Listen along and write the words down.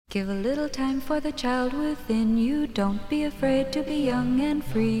Give a little time for the child within you. Don't be afraid to be young and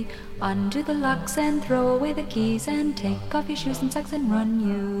free. Undo the locks and throw away the keys and take off your shoes and socks and run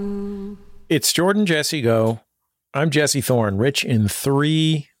you. It's Jordan Jesse Go. I'm Jesse Thorne. Rich in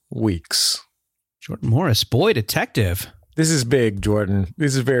 3 weeks. Jordan Morris, boy detective. This is big, Jordan.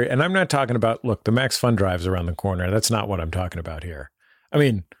 This is very, and I'm not talking about, look, the Max Fun Drive's around the corner. That's not what I'm talking about here. I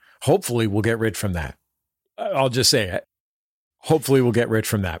mean, hopefully we'll get rich from that. I'll just say it. Hopefully we'll get rich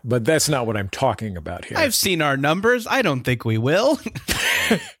from that, but that's not what I'm talking about here. I've seen our numbers. I don't think we will.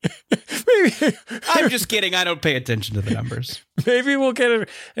 Maybe. I'm just kidding. I don't pay attention to the numbers. Maybe we'll get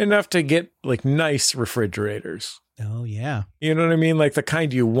enough to get like nice refrigerators. Oh, yeah. You know what I mean? Like the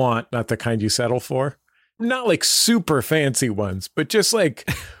kind you want, not the kind you settle for. Not like super fancy ones, but just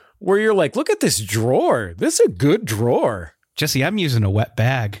like where you're like, look at this drawer. This is a good drawer. Jesse, I'm using a wet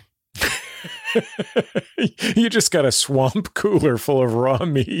bag. You just got a swamp cooler full of raw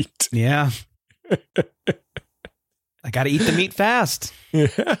meat. Yeah. I got to eat the meat fast.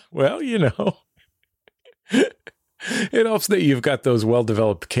 Yeah, well, you know. It helps that you've got those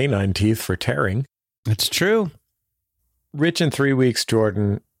well-developed canine teeth for tearing. That's true. Rich in 3 weeks,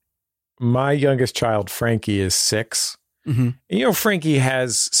 Jordan. My youngest child, Frankie, is 6. Mm-hmm. And, you know,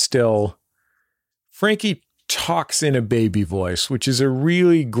 Frankie talks in a baby voice, which is a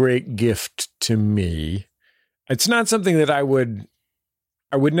really great gift to me. It's not something that I would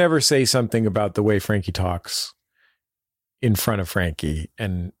never say something about the way Frankie talks in front of Frankie.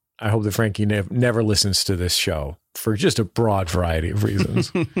 And I hope that Frankie never listens to this show for just a broad variety of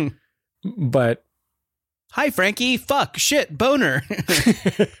reasons. But hi, Frankie. Fuck, shit, boner.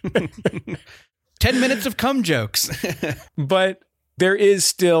 10 minutes of cum jokes. But there is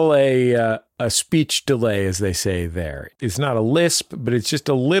still a speech delay, as they say there. It's not a lisp, but it's just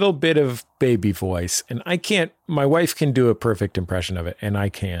a little bit of baby voice. And my wife can do a perfect impression of it, and I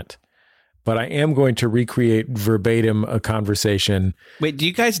can't. But I am going to recreate verbatim a conversation. Wait, do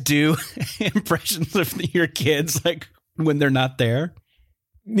you guys do impressions of your kids like when they're not there?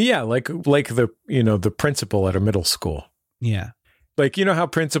 Yeah, like the principal at a middle school. Yeah. Like, you know how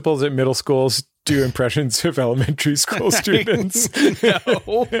principals at middle schools do impressions of elementary school students?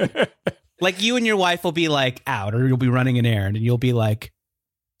 No. Like you and your wife will be like out, or you'll be running an errand and you'll be like,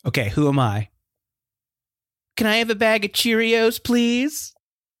 okay, who am I? Can I have a bag of Cheerios, please?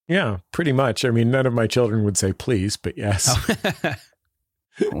 Yeah, pretty much. I mean, none of my children would say please, but yes.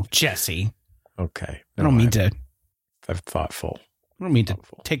 Oh, Jesse. Okay. I don't mean to. I'm thoughtful. I don't mean to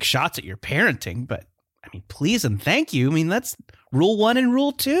take shots at your parenting, but I mean, please and thank you. I mean, that's rule 1 and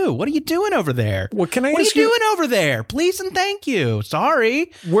rule 2. What are you doing over there? What are you doing over there? Please and thank you.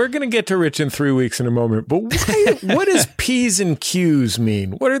 Sorry. We're going to get to Rich in 3 weeks in a moment, but what does P's and Q's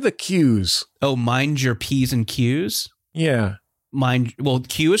mean? What are the Q's? Oh, mind your P's and Q's? Yeah.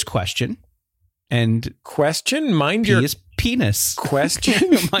 Q is question. And question? Mind P your is penis.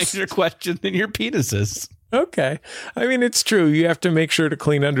 Question? Mind your question and your penises. Okay. I mean, it's true. You have to make sure to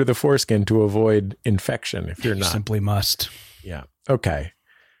clean under the foreskin to avoid infection if you're not. You simply must. Yeah. Okay.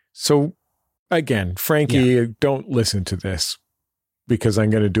 So again, Frankie, don't listen to this because I'm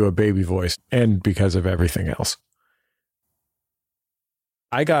going to do a baby voice and because of everything else.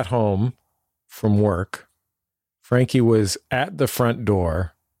 I got home from work. Frankie was at the front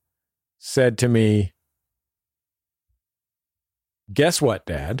door, said to me, "Guess what,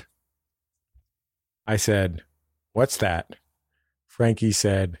 Dad?" I said, "What's that?" Frankie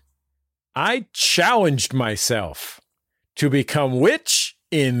said, "I challenged myself to become witch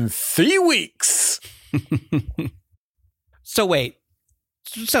in 3 weeks." So wait,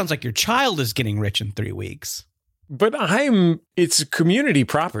 it sounds like your child is getting rich in 3 weeks. But it's community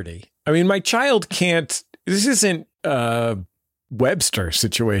property. I mean, my child can't, this isn't a Webster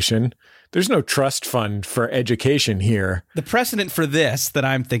situation. There's no trust fund for education here. The precedent for this that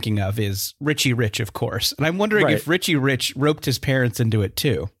I'm thinking of is Richie Rich, of course. And I'm wondering if Richie Rich roped his parents into it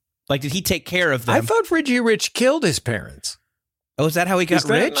too. Like, did he take care of them? I thought Richie Rich killed his parents. Oh, is that how he got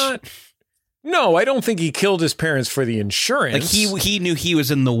rich? No, I don't think he killed his parents for the insurance. Like he knew he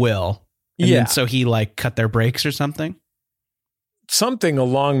was in the will. And then so he like cut their brakes or something? Something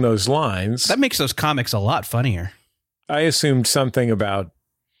along those lines. That makes those comics a lot funnier. I assumed something about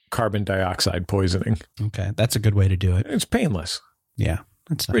carbon dioxide poisoning. Okay, that's a good way to do it. It's painless. Yeah,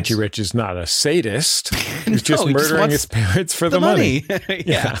 that's nice. Richie Rich is not a sadist. He's just murdering his parents for the money.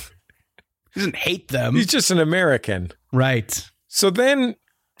 Yeah. He doesn't hate them. He's just an American. Right. So then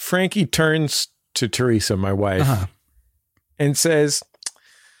Frankie turns to Teresa, my wife, and says,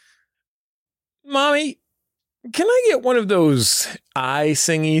 "Mommy, can I get one of those eye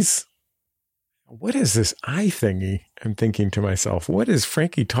thingies?" What is this eye thingy? I'm thinking to myself, what is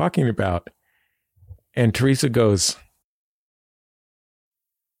Frankie talking about? And Teresa goes,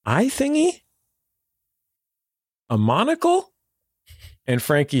 eye thingy? A monocle? And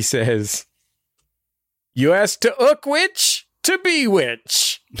Frankie says, you asked to hook which to be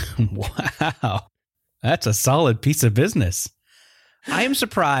which. Wow. That's a solid piece of business. I am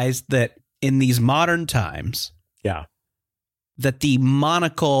surprised that in these modern times, yeah, that the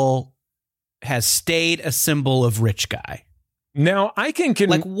monocle has stayed a symbol of rich guy. Now I can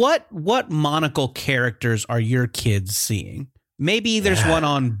like what monocle characters are your kids seeing? Maybe there's one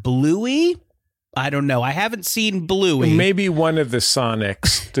on Bluey. I don't know. I haven't seen Bluey. Maybe one of the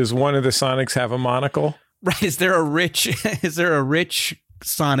Sonics. Does one of the Sonics have a monocle? Right. Is there a rich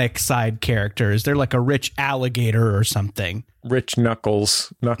Sonic side character? Is there like a rich alligator or something? Rich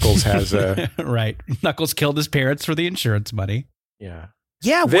Knuckles. Knuckles has a right. Knuckles killed his parents for the insurance money. Yeah.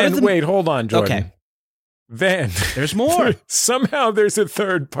 Yeah. Then wait, hold on, Jordan. Okay. Then there's more. Somehow there's a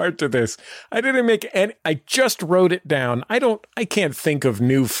third part to this. I didn't make any. I just wrote it down. I can't think of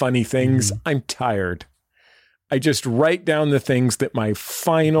new funny things. I'm tired. I just write down the things that my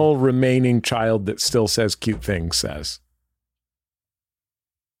final remaining child that still says cute things says.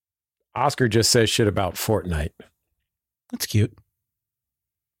 Oscar just says shit about Fortnite. That's cute.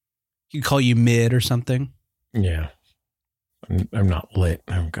 You call you mid or something. Yeah. I'm not lit.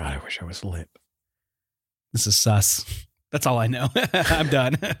 Oh God, I wish I was lit. This is sus. That's all I know. I'm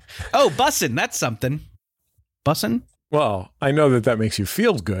done. Oh, bussin'. That's something. Bussin'? Well, I know that makes you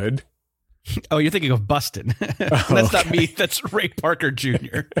feel good. Oh, you're thinking of bustin'. That's not me. That's Ray Parker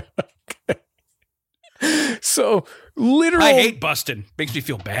Jr. Okay. So, literally, I hate bustin'. Makes me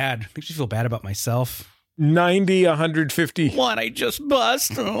feel bad. Makes me feel bad about myself. 90, 150. What? I just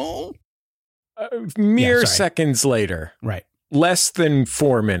bust. Oh. Mere seconds later. Right. Less than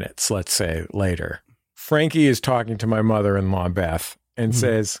 4 minutes, let's say, later. Frankie is talking to my mother-in-law, Beth, and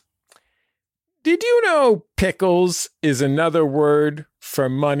says, did you know pickles is another word for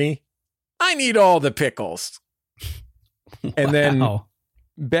money? I need all the pickles. And then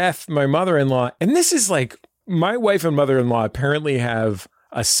Beth, my mother-in-law, and this is like, my wife and mother-in-law apparently have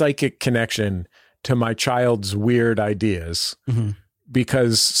a psychic connection to my child's weird ideas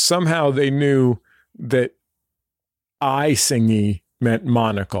because somehow they knew that eye singy meant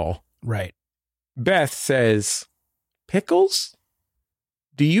monocle. Right. Beth says, pickles?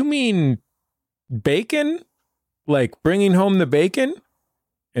 Do you mean bacon? Like bringing home the bacon?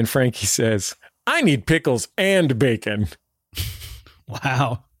 And Frankie says, I need pickles and bacon.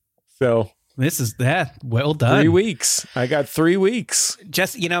 Wow. So this is that. Well done. 3 weeks. I got 3 weeks.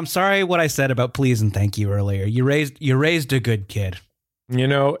 Just, I'm sorry what I said about please and thank you earlier. You raised a good kid. And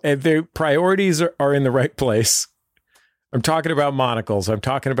the priorities are in the right place. I'm talking about monocles. I'm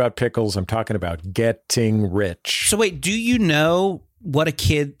talking about pickles. I'm talking about getting rich. So wait, do you know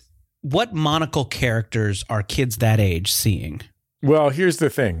what monocle characters are kids that age seeing? Well, here's the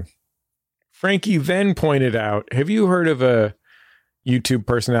thing. Frankie then pointed out, have you heard of a YouTube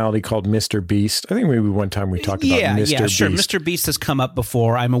personality called Mr. Beast? I think maybe one time we talked about Mr. Beast. Yeah, sure. Mr. Beast has come up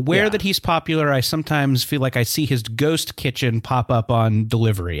before. I'm aware that he's popular. I sometimes feel like I see his ghost kitchen pop up on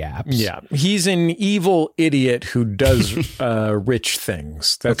delivery apps. Yeah. He's an evil idiot who does rich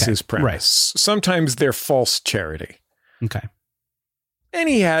things. That's his premise. Right. Sometimes they're false charity. Okay. And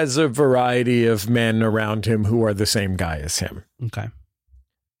he has a variety of men around him who are the same guy as him. Okay.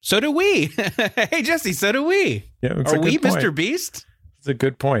 So do we. Hey, Jesse, so do we. Yeah, are we point. Mr. Beast? That's a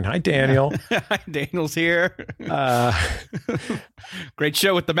good point. Hi, Daniel. Hi, Daniel's here. Great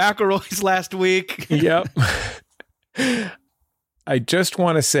show with the McElroys last week. Yep. I just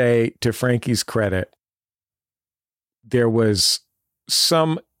want to say, to Frankie's credit, there was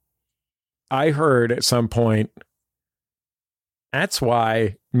I heard at some point, that's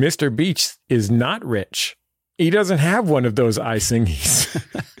why Mr. Beach is not rich. He doesn't have one of those eye singies.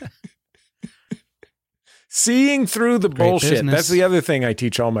 Seeing through the bullshit. Business. That's the other thing I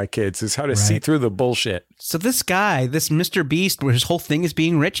teach all my kids is how to see through the bullshit. So this guy, this Mr. Beast, where his whole thing is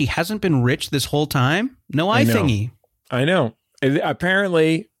being rich, he hasn't been rich this whole time? No eye thingy. I know.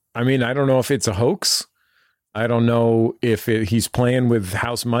 Apparently, I don't know if it's a hoax. I don't know if he's playing with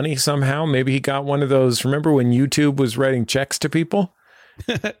house money somehow. Maybe he got one of those. Remember when YouTube was writing checks to people?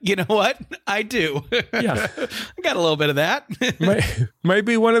 You know what? I do. Yeah. I got a little bit of that. might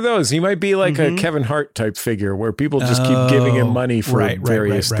be one of those. He might be like a Kevin Hart type figure where people just keep giving him money for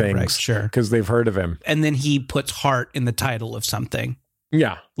various things. Right, sure. Because they've heard of him. And then he puts heart in the title of something.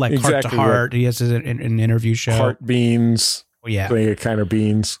 Yeah. Like Heart to Heart. He has an interview show. Heart Beans. Yeah. Kind of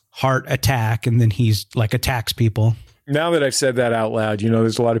beans. Heart Attack. And then he's like attacks people. Now that I've said that out loud,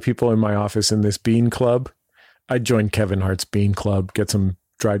 there's a lot of people in my office in this bean club. I'd join Kevin Hart's Bean Club, get some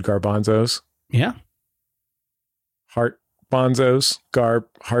dried garbanzos. Yeah. Heart bonzos,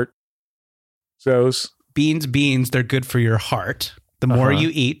 heart zos. Beans, they're good for your heart. The more you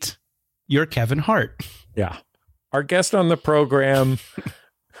eat, you're Kevin Hart. Yeah. Our guest on the program,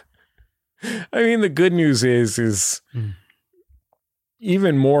 I mean, the good news is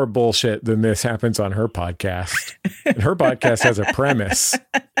even more bullshit than this happens on her podcast. And her podcast has a premise.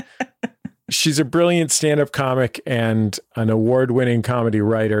 She's a brilliant stand-up comic and an award-winning comedy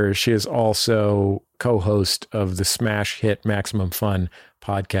writer. She is also co-host of the smash hit Maximum Fun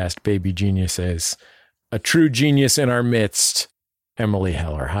podcast, Baby Geniuses. A true genius in our midst, Emily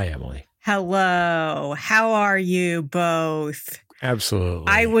Heller. Hi, Emily. Hello. How are you both? Absolutely.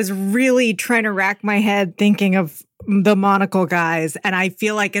 I was really trying to rack my head thinking of the monocle guys, and I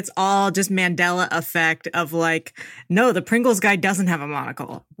feel like it's all just Mandela effect of like, no, the Pringles guy doesn't have a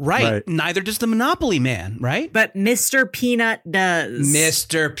monocle. Right. Neither does the Monopoly Man, right? But Mr. Peanut does.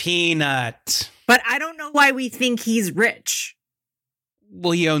 Mr. Peanut. But I don't know why we think he's rich.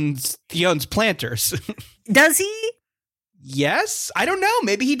 Well, he owns Planters. Does he? Yes. I don't know.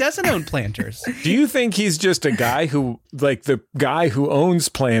 Maybe he doesn't own Planters. Do you think he's just a guy who, like the guy who owns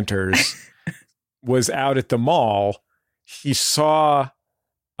Planters, was out at the mall? He saw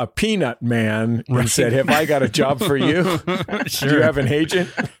a peanut man and said, "Have I got a job for you? Sure. Do you have an agent?"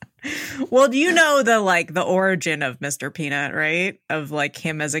 Well, do you know the origin of Mr. Peanut, right? Of like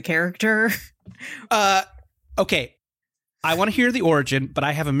him as a character? Okay. I want to hear the origin, but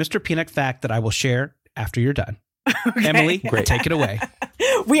I have a Mr. Peanut fact that I will share after you're done. Okay. Emily, take it away.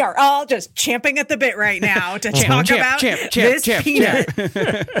 We are all just champing at the bit right now to talk about this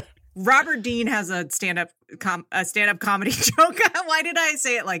peanut. Robert Dean has a stand-up comedy joke. Why did I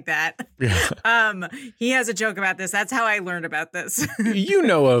say it like that? Yeah. He has a joke about this. That's how I learned about this. You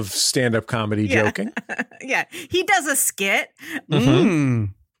know of stand-up comedy joking. Yeah. He does a skit.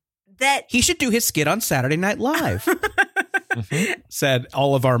 That he should do his skit on Saturday Night Live. Said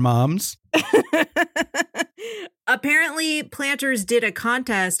all of our moms. Apparently, Planters did a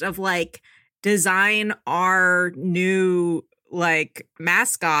contest of like design our new like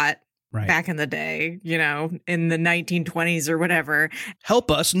mascot back in the day, you know, in the 1920s or whatever. Help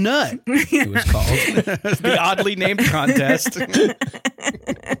us nut, it was called. The oddly named contest.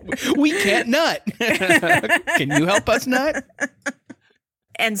 We can't nut. Can you help us nut?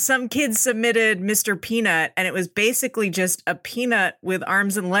 And some kids submitted Mr. Peanut, and it was basically just a peanut with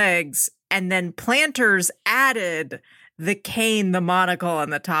arms and legs. And then Planters added the cane, the monocle,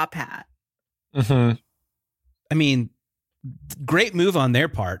 and the top hat. Mm-hmm. I mean, great move on their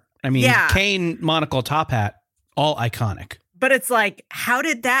part. I mean, cane, monocle, top hat, all iconic. But it's like, how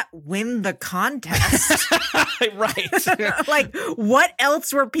did that win the contest? Right. Like, what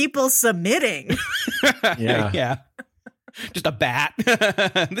else were people submitting? Yeah. Just a bat.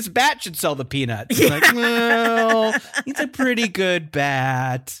 This bat should sell the peanuts. Yeah. Like, well, it's a pretty good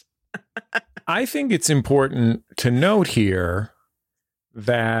bat. I think it's important to note here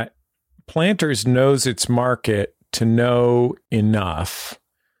that Planters knows its market to know enough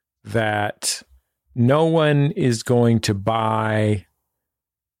that no one is going to buy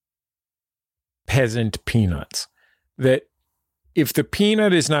peasant peanuts. That if the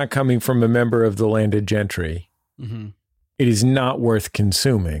peanut is not coming from a member of the landed gentry, it is not worth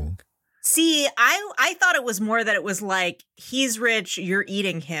consuming. See, I thought it was more that it was like, he's rich, you're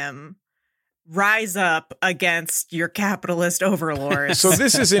eating him. Rise up against your capitalist overlords. So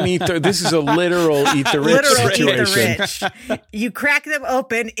this is this is a literal eat the rich situation. Eat the rich. You crack them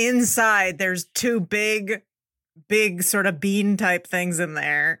open, inside there's two big sort of bean type things in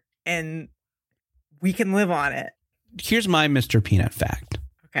there, and we can live on it. Here's my Mr. Peanut fact.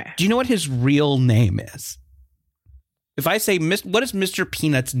 Okay. Do you know what his real name is? If I say, what is Mr.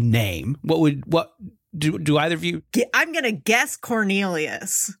 Peanut's name? What do either of you? I'm going to guess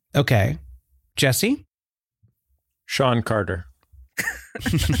Cornelius. Okay. Jesse? Sean Carter.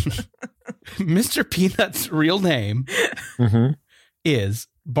 Mr. Peanut's real name is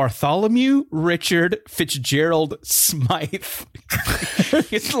Bartholomew Richard Fitzgerald Smythe.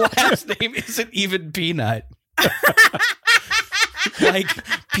 His last name isn't even Peanut. Like,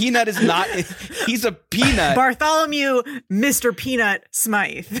 Peanut is not, he's a peanut. Bartholomew Mr. Peanut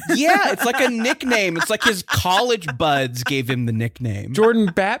Smythe. Yeah, it's like a nickname. It's like his college buds gave him the nickname.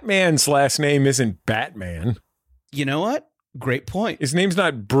 Jordan Batman's last name isn't Batman. You know what? Great point. His name's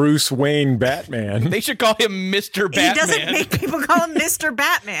not Bruce Wayne Batman. They should call him Mr. Batman. He doesn't make people call him Mr.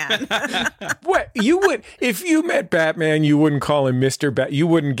 Batman. What? You would, if you met Batman, you wouldn't call him Mr. Bat. You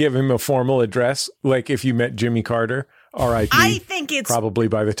wouldn't give him a formal address, like if you met Jimmy Carter. R.I.P. I think it's probably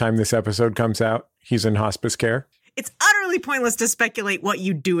by the time this episode comes out, he's in hospice care. It's utterly pointless to speculate what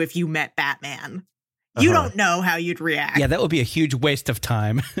you'd do if you met Batman. You don't know how you'd react. Yeah, that would be a huge waste of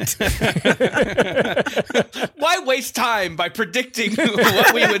time. Why waste time by predicting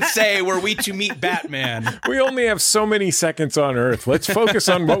what we would say were we to meet Batman? We only have so many seconds on Earth. Let's focus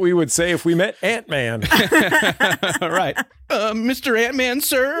on what we would say if we met Ant-Man. Right. Mr. Ant-Man,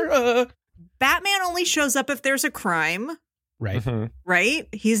 sir? Batman only shows up if there's a crime. Right. Mm-hmm. Right?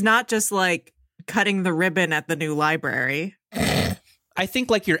 He's not just like cutting the ribbon at the new library. I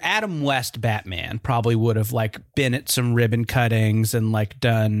think like your Adam West Batman probably would have like been at some ribbon cuttings and like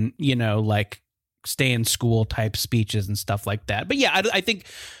done, you know, like stay in school type speeches and stuff like that. But yeah, I think,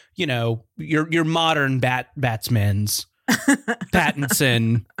 you know, your modern batsmen's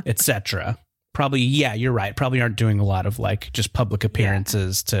Pattinson, etc. Probably, yeah, you're right. Probably aren't doing a lot of like just public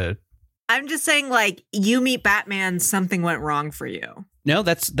appearances to. I'm just saying, like, you meet Batman, something went wrong for you. No,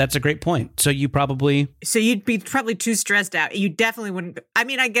 that's a great point. So you'd be probably too stressed out. You definitely wouldn't. I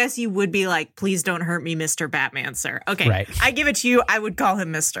mean, I guess you would be like, please don't hurt me, Mr. Batman, sir. Okay, right. I give it to you. I would call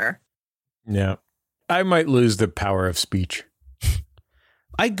him Mr. Yeah. I might lose the power of speech.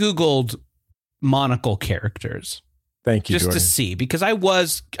 I Googled monocle characters. Thank you, just Jordan. to see, because I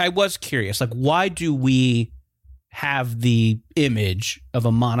was curious, like, why do we have the image of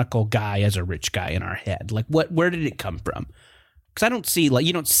a monocle guy as a rich guy in our head? Like, where did it come from? Because I don't see, like,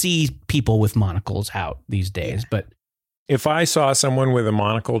 you don't see people with monocles out these days. But if I saw someone with a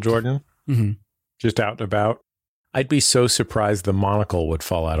monocle, Jordan, just out and about, I'd be so surprised the monocle would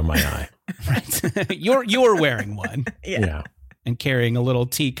fall out of my eye. Right. You're wearing one. Yeah. And carrying a little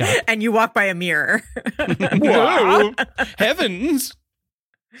teacup. And you walk by a mirror. Whoa. Heavens.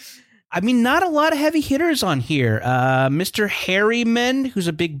 I mean, not a lot of heavy hitters on here. Mr. Harryman, who's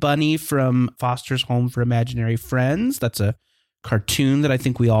a big bunny from Foster's Home for Imaginary Friends. That's a cartoon that I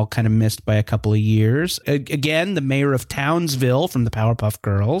think we all kind of missed by a couple of years. Again, the mayor of Townsville from the Powerpuff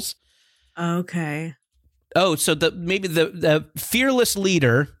Girls. Okay. Oh, so maybe the fearless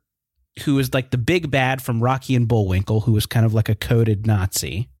leader, who is like the big bad from Rocky and Bullwinkle, who was kind of like a coded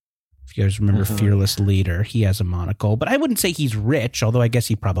Nazi. If you guys remember Fearless Leader, he has a monocle, but I wouldn't say he's rich, although I guess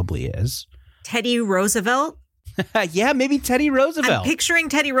he probably is. Teddy Roosevelt? Yeah, maybe Teddy Roosevelt. I'm picturing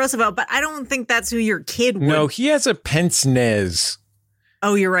Teddy Roosevelt, but I don't think that's who your kid would. No, he has a pince nez.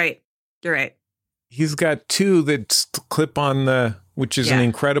 Oh, you're right. You're right. He's got two that clip on which is an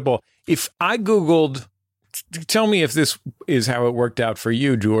incredible. If I Googled, tell me if this is how it worked out for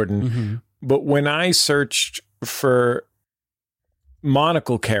you, Jordan. But when I searched for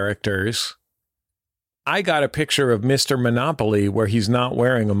monocle characters, I got a picture of Mr. Monopoly where he's not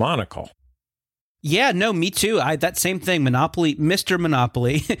wearing a monocle. Yeah, no, me too. That same thing, Monopoly, Mr.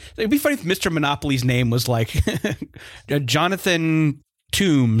 Monopoly. It'd be funny if Mr. Monopoly's name was like Jonathan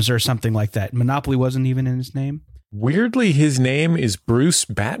Toombs or something like that. Monopoly wasn't even in his name. Weirdly, his name is Bruce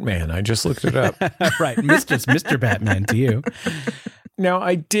Batman. I just looked it up. Right, Mr. Batman to you. Now,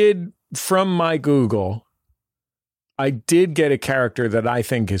 I did, from my Google, I did get a character that I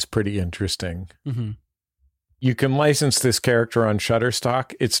think is pretty interesting. You can license this character on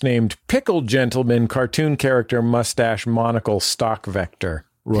Shutterstock. It's named Pickle Gentleman, cartoon character, mustache, monocle, stock vector,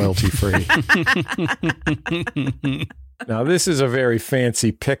 royalty free. Now, this is a very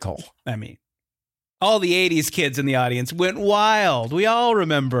fancy pickle. I mean, all the 80s kids in the audience went wild. We all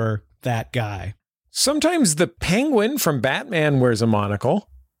remember that guy. Sometimes the Penguin from Batman wears a monocle.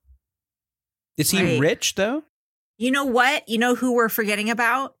 Is he rich, though? You know what? You know who we're forgetting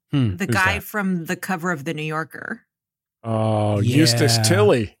about? The guy that? From the cover of The New Yorker. Oh, yeah. Eustace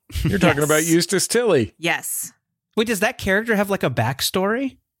Tilley. You're talking about Eustace Tilley. Yes. Wait, does that character have like a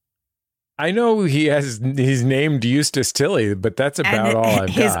backstory? I know he's named Eustace Tilley, but that's about all I've got.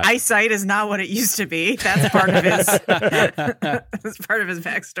 His eyesight is not what it used to be. That's part of his that's part of his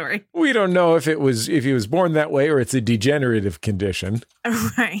backstory. We don't know if he was born that way or it's a degenerative condition.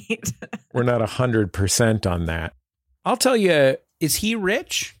 Right. We're not 100% on that. I'll tell you. Is he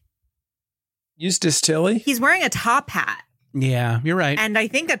rich? Eustace Tilley? He's wearing a top hat. Yeah, you're right. And I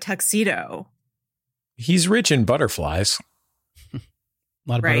think a tuxedo. He's rich in butterflies. A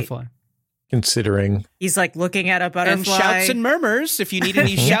lot of butterfly. Considering. He's like looking at a butterfly. And shouts and murmurs. If you need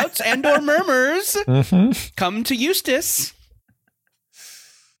any shouts and or murmurs, come to Eustace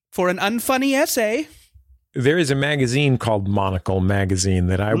for an unfunny essay. There is a magazine called Monocle Magazine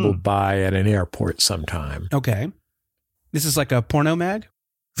that I will buy at an airport sometime. Okay. This is like a porno mag?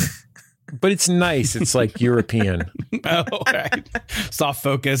 But it's nice. It's like European. Oh, right. Soft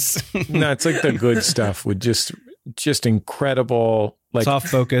focus. No, it's like the good stuff with just incredible like soft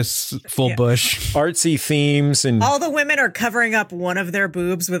focus, full bush, artsy themes, and all the women are covering up one of their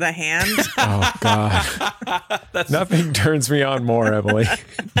boobs with a hand. Oh God! Nothing turns me on more, Emily.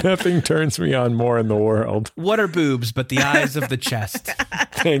 Nothing turns me on more in the world. What are boobs but the eyes of the chest?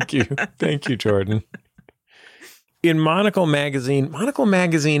 Thank you, Jordan. In Monocle magazine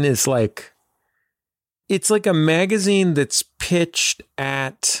is like, it's like a magazine that's pitched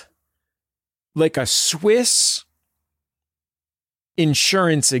at like a Swiss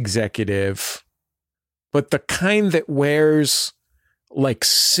insurance executive, but the kind that wears like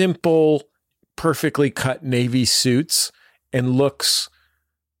simple, perfectly cut navy suits and looks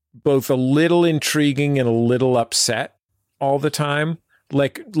both a little intriguing and a little upset all the time,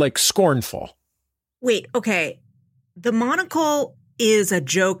 like scornful. Wait, okay. The Monocle is a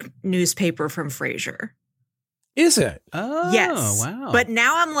joke newspaper from Frasier. Is it? Oh, yes. Wow. But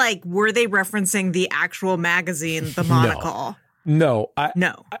now I'm like, were they referencing the actual magazine, The Monocle? No.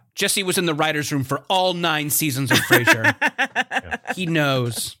 No. Jesse was in the writer's room for all 9 seasons of Frasier. Yeah. He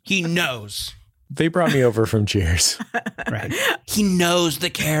knows. They brought me over from Cheers. Right. He knows the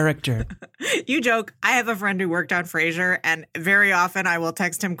character. You joke. I have a friend who worked on Frasier, and very often I will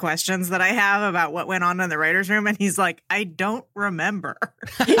text him questions that I have about what went on in the writer's room, and he's like, I don't remember.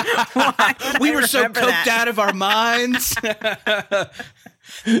 We were so coked out of our minds.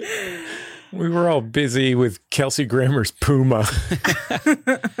 We were all busy with Kelsey Grammer's Puma.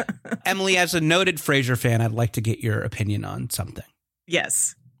 Emily, as a noted Frasier fan, I'd like to get your opinion on something.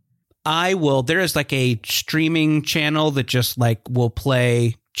 Yes. There is like a streaming channel that just like will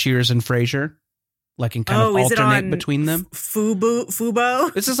play Cheers and Frasier, like and kind of alternate between them.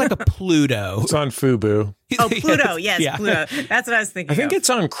 Fubo? This is like a Pluto. It's on Fubo. Oh, Pluto. Yes, yeah. Pluto. That's what I was thinking. I think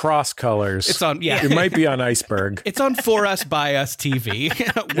it's on Cross Colors. It's on, yeah. It might be on Iceberg. It's on For Us By Us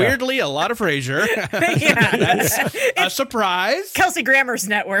TV. Weirdly, a lot of Frasier. Yeah. That's a surprise. Kelsey Grammer's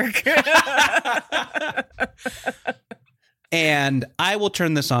network. And I will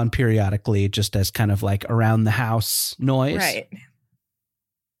turn this on periodically just as kind of like around the house noise. Right.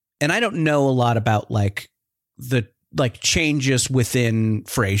 And I don't know a lot about like the like changes within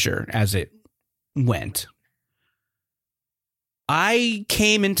Frasier as it went. I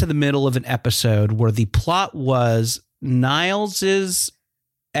came into the middle of an episode where the plot was Niles's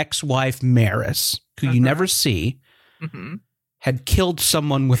ex-wife Maris, who you never see, had killed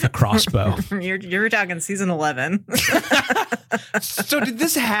someone with a crossbow. You're talking season 11. So did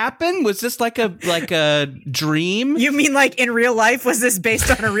this happen? Was this like a dream? You mean like in real life? Was this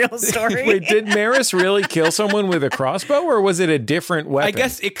based on a real story? Wait, did Maris really kill someone with a crossbow, or was it a different weapon? I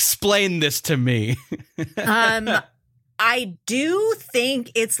guess explain this to me. I do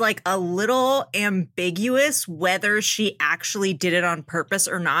think it's like a little ambiguous whether she actually did it on purpose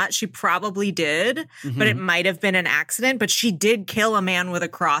or not. She probably did, but it might have been an accident. But she did kill a man with a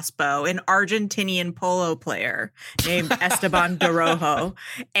crossbow, an Argentinian polo player named Esteban de Rojo.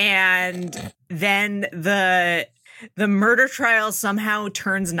 And then the murder trial somehow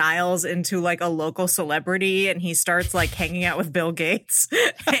turns Niles into like a local celebrity, and he starts like hanging out with Bill Gates.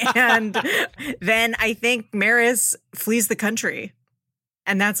 And then I think Maris flees the country.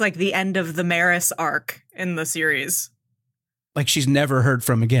 And that's like the end of the Maris arc in the series. Like she's never heard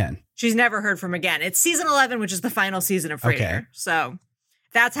from again. She's never heard from again. It's season 11, which is the final season of Frasier. Okay. So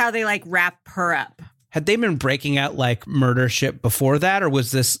that's how they like wrap her up. Had they been breaking out like murder shit before that, or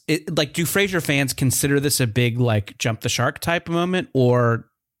was this like, do Frasier fans consider this a big like jump the shark type moment, or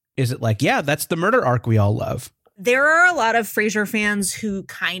is it like, yeah, that's the murder arc we all love? There are a lot of Frasier fans who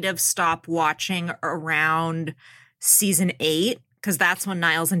kind of stop watching around season 8 because that's when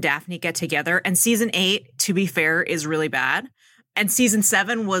Niles and Daphne get together. And season 8, to be fair, is really bad. And season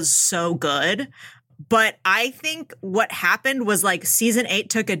 7 was so good. But I think what happened was like season 8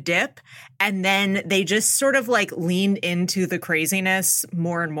 took a dip and then they just sort of like leaned into the craziness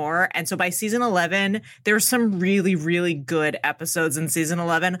more and more. And so by season 11, there's some really, really good episodes in season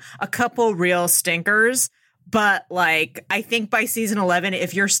 11, a couple real stinkers. But like, I think by season 11,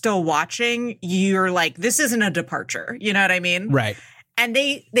 if you're still watching, you're like, this isn't a departure. You know what I mean? Right. And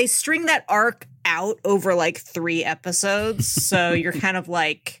they string that arc out over like 3 episodes. So you're kind of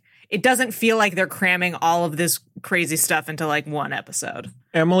like, it doesn't feel like they're cramming all of this crazy stuff into like 1 episode.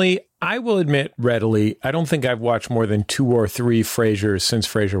 Emily, I will admit readily, I don't think I've watched more than 2 or 3 Frasiers since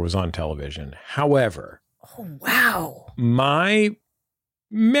Frasier was on television. However, oh wow, my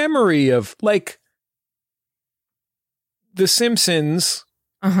memory of like The Simpsons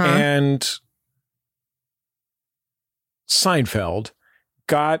and Seinfeld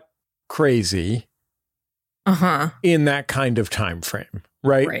got crazy in that kind of time frame.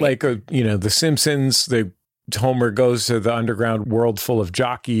 Right. Like, The Simpsons, they Homer goes to the underground world full of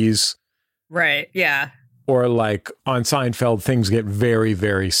jockeys. Right. Yeah. Or like on Seinfeld, things get very,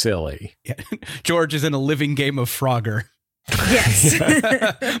 very silly. Yeah. George is in a living game of Frogger. Yes.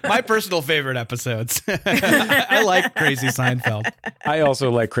 My personal favorite episodes. I like Crazy Seinfeld. I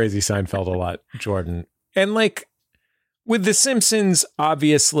also like Crazy Seinfeld a lot, Jordan. And like with The Simpsons,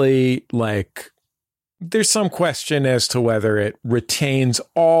 obviously, like there's some question as to whether it retains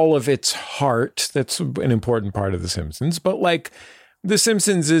all of its heart. That's an important part of The Simpsons. But like The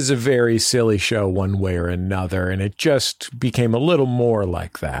Simpsons is a very silly show one way or another, and it just became a little more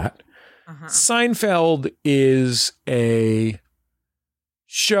like that. Seinfeld is a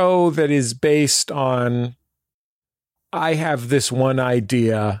show that is based on, I have this one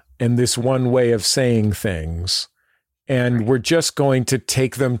idea and this one way of saying things, and we're just going to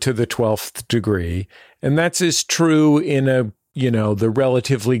take them to the 12th degree. And that's as true in a, the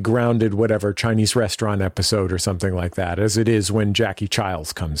relatively grounded, whatever, Chinese restaurant episode or something like that, as it is when Jackie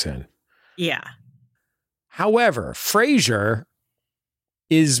Childs comes in. Yeah. However, Frasier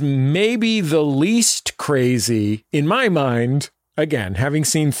is maybe the least crazy, in my mind, again, having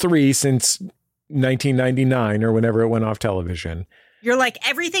seen 3 since 1999 or whenever it went off television. You're like,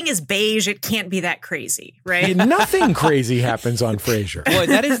 everything is beige. It can't be that crazy, right? Nothing crazy happens on Frasier. Boy,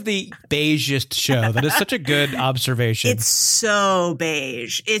 that is the beigest show. That is such a good observation. It's so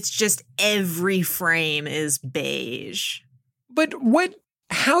beige. It's just every frame is beige. But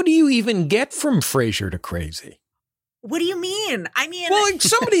how do you even get from Frasier to crazy? What do you mean? I mean, well, like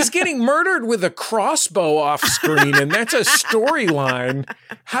somebody's getting murdered with a crossbow off screen, and that's a storyline.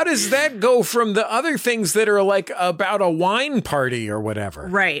 How does that go from the other things that are like about a wine party or whatever?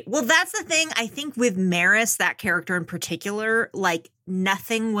 Right. Well, that's the thing. I think with Maris, that character in particular, like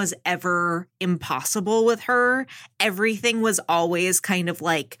nothing was ever impossible with her. Everything was always kind of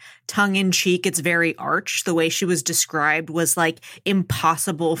like tongue in cheek. It's very arch. The way she was described was like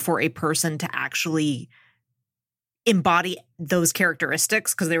impossible for a person to actually embody those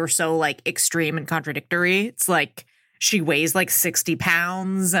characteristics because they were so like extreme and contradictory. It's like she weighs like 60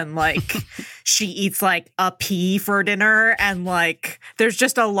 pounds and like she eats like a pea for dinner, and like there's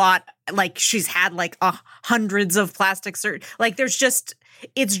just a lot, like she's had like hundreds of plastic surgery. Like it's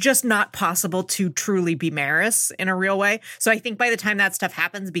just not possible to truly be Maris in a real way. So I think by the time that stuff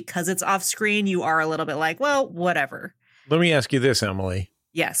happens, because it's off screen, you are a little bit like, well, whatever. Let me ask you this, Emily.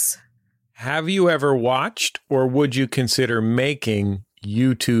 Yes. Have you ever watched, or would you consider making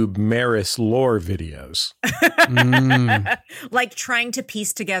YouTube Maris lore videos? Like trying to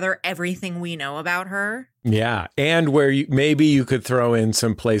piece together everything we know about her? Yeah. And where maybe you could throw in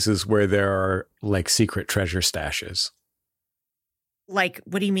some places where there are like secret treasure stashes. Like,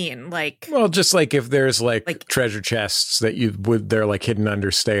 what do you mean? Like, well, just like if there's like treasure chests that they're like hidden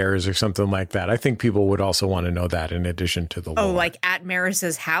under stairs or something like that. I think people would also want to know that in addition to the lore. Oh, like at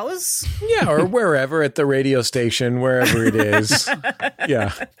Maris's house? Yeah, or wherever, at the radio station, wherever it is.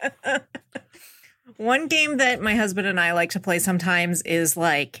 Yeah. One game that my husband and I like to play sometimes is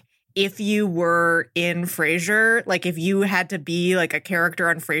like, if you were in Frasier, like if you had to be like a character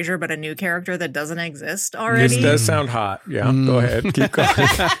on Frasier, but a new character that doesn't exist already. This does sound hot. Yeah, Go ahead. Keep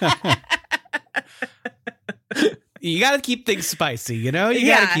going. You got to keep things spicy, you know? You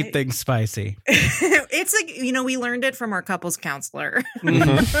got to keep things spicy. It's like, we learned it from our couples counselor.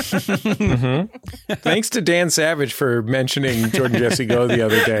 Thanks to Dan Savage for mentioning Jordan Jesse Go the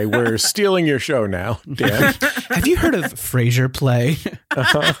other day. We're stealing your show now, Dan. Have you heard of Frasier Play?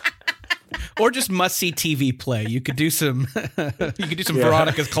 Or just must-see TV play. You could do some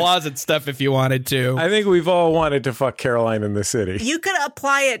Veronica's Closet stuff if you wanted to. I think we've all wanted to fuck Caroline in the City. You could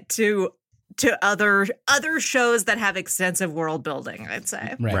apply it to other shows that have extensive world building, I'd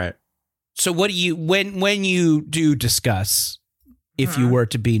say. Right. So what do you, when you do discuss if you were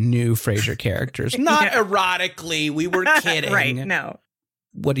to be new Frasier characters, not erotically, we were kidding. Right, no.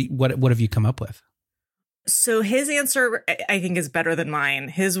 What have you come up with? So his answer, I think, is better than mine.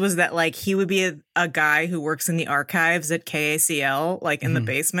 His was that, like, he would be a guy who works in the archives at KACL, like, in the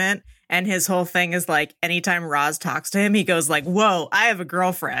basement. And his whole thing is, like, anytime Roz talks to him, he goes, like, whoa, I have a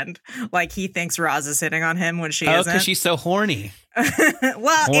girlfriend. Like, he thinks Roz is hitting on him when she isn't. Oh, because she's so horny.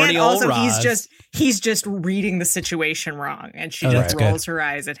 Well, horny and also Roz. he's just reading the situation wrong. And she just rolls her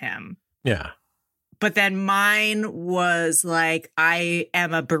eyes at him. Yeah. But then mine was, like, I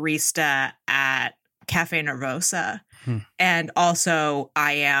am a barista at Cafe Nervosa. And also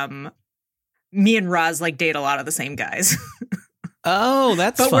me and Roz like date a lot of the same guys. Oh,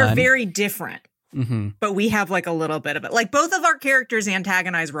 that's but fun. We're very different. But we have like a little bit of it. Like both of our characters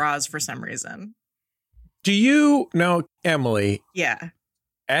antagonize Roz for some reason. Do you know, Emily? Yeah.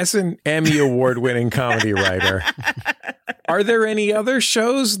 As an Emmy award-winning comedy writer, are there any other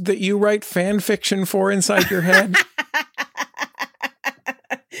shows that you write fan fiction for inside your head?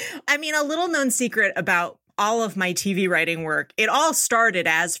 I mean, a little known secret about all of my TV writing work, it all started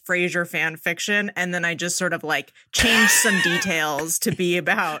as Frasier fan fiction, and then I just sort of like changed some details to be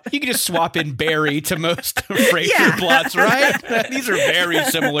about. You can just swap in Barry to most Frasier plots, right? These are very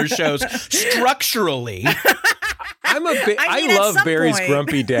similar shows structurally. I love Barry's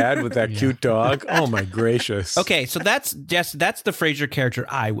grumpy dad with that cute dog. Oh my gracious. Okay, so that's the Frasier character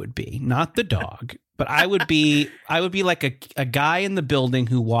I would be, not the dog, but I would be like a guy in the building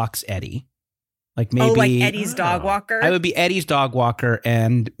who walks Eddie. Like maybe like Eddie's dog walker. I would be Eddie's dog walker,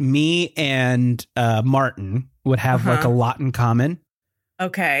 and me and Martin would have like a lot in common.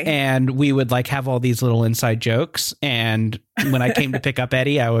 Okay. And we would like have all these little inside jokes. And when I came to pick up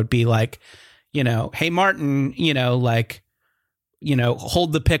Eddie, I would be like, hey, Martin,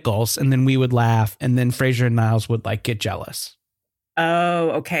 hold the pickles. And then we would laugh. And then Frasier and Niles would like get jealous.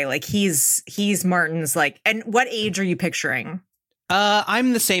 Oh, okay. Like he's Martin's like, and what age are you picturing?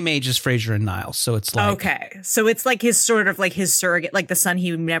 I'm the same age as Frasier and Niles. So it's like, okay. So it's like his sort of like his surrogate, like the son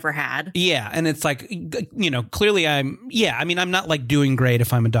he never had. Yeah. And it's like, clearly I'm not like doing great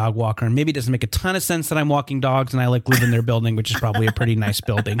if I'm a dog walker, and maybe it doesn't make a ton of sense that I'm walking dogs and I like live in their building, which is probably a pretty nice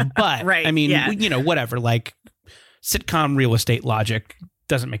building. But right, I mean, whatever, like sitcom real estate logic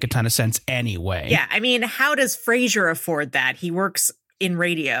doesn't make a ton of sense anyway. Yeah. I mean, how does Frasier afford that? He works in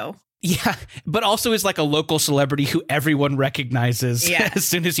radio. Yeah, but also is like a local celebrity who everyone recognizes as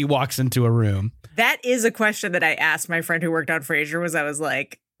soon as he walks into a room. That is a question that I asked my friend who worked on Frasier. I was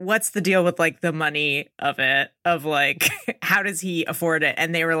like, what's the deal with like the money of it? Of like, how does he afford it?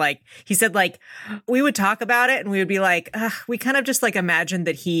 And they were like, he said like, we would talk about it and we would be like, we kind of just like imagined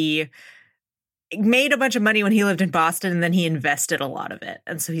that he made a bunch of money when he lived in Boston and then he invested a lot of it.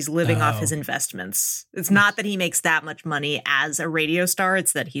 And so he's living off his investments. It's not that he makes that much money as a radio star.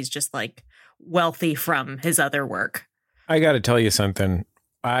 It's that he's just like wealthy from his other work. I got to tell you something.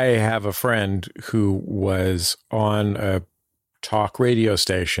 I have a friend who was on a talk radio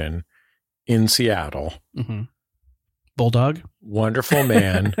station in Seattle. Mm-hmm. Bulldog. Wonderful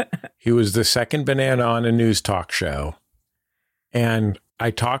man. He was the second banana on a news talk show. And I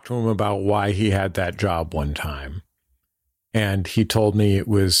talked to him about why he had that job one time. And he told me it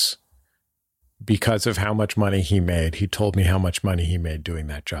was because of how much money he made. He told me how much money he made doing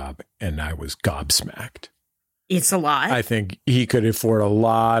that job. And I was gobsmacked. It's a lot. I think he could afford a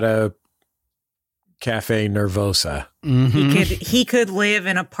lot of Cafe Nervosa. Mm-hmm. He could live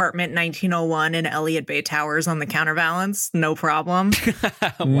in apartment 1901 in Elliott Bay Towers on the Counterbalance. No problem.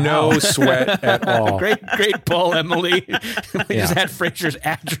 No sweat at all. Great pull, Emily. Just had Frasier's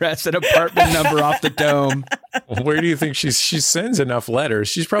address and apartment number off the dome. Where do you think she sends enough letters?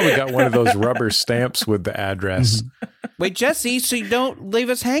 She's probably got one of those rubber stamps with the address. Mm-hmm. Wait, Jesse, so you don't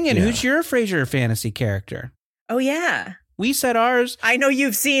leave us hanging. Yeah. Who's your Frasier fantasy character? Oh, yeah. We said ours. I know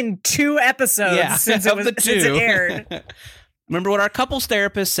you've seen 2 episodes since it aired. Remember what our couples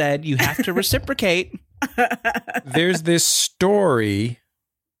therapist said? You have to reciprocate. There's this story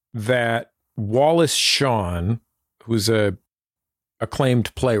that Wallace Shawn, who's a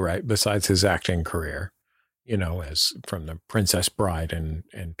acclaimed playwright besides his acting career, as from The Princess Bride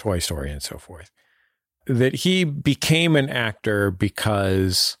and Toy Story and so forth, that he became an actor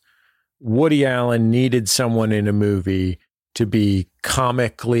because Woody Allen needed someone in a movie to be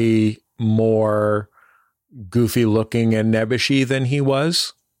comically more goofy looking and nebbishy than he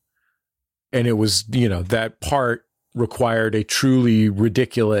was. And it was, that part required a truly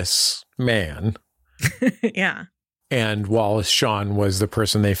ridiculous man. Yeah. And Wallace Shawn was the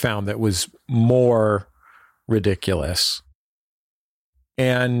person they found that was more ridiculous.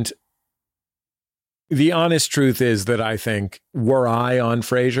 And the honest truth is that I think, were I on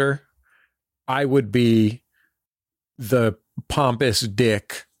Frasier, I would be the pompous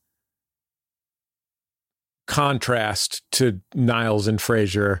dick contrast to Niles and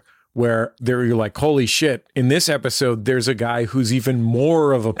Frasier, where you're like, holy shit, in this episode, there's a guy who's even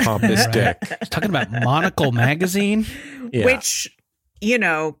more of a pompous dick. Talking about Monocle magazine, which,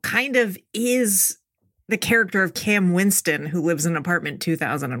 kind of is the character of Cam Winston, who lives in apartment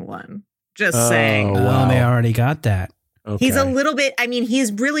 2001. Just saying. Well, they already got that. Okay. He's a little bit,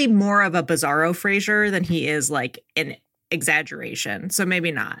 he's really more of a bizarro Frasier than he is like an exaggeration. So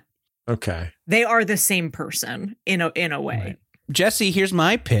maybe not. Okay. They are the same person in a way. Right. Jesse, here's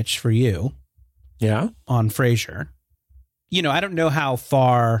my pitch for you. Yeah. On Frasier. I don't know how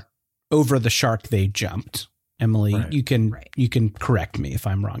far over the shark they jumped. Emily, right. you can correct me if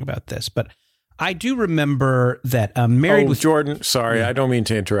I'm wrong about this, but I do remember that Married with Jordan. Sorry, I don't mean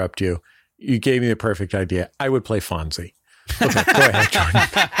to interrupt you. You gave me the perfect idea. I would play Fonzie. Okay, go ahead,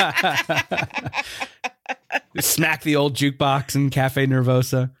 Jordan. Smack the old jukebox in Cafe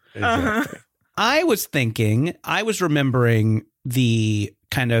Nervosa. Exactly. I was remembering the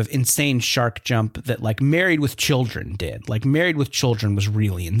kind of insane shark jump that like Married with Children did. Like Married with Children was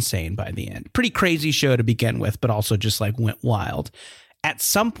really insane by the end. Pretty crazy show to begin with, but also just like went wild. At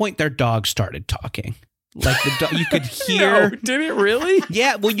some point, their dog started talking. Like you could hear. No, did it really?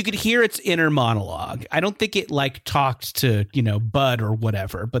 Yeah, well, you could hear its inner monologue. I don't think it like talked to, Bud or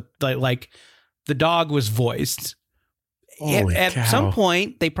whatever, but like the dog was voiced. At some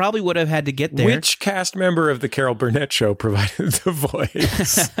point, they probably would have had to get there. Which cast member of the Carol Burnett show provided the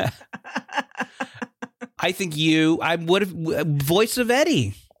voice? I think I would have voice of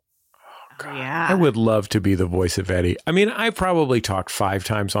Eddie. Oh, God. Yeah. I would love to be the voice of Eddie. I mean, I probably talked 5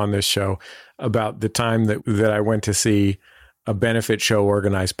 times on this show about the time that I went to see a benefit show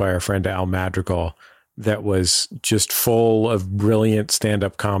organized by our friend Al Madrigal that was just full of brilliant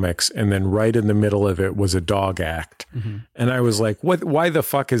stand-up comics. And then right in the middle of it was a dog act. Mm-hmm. And I was like, why the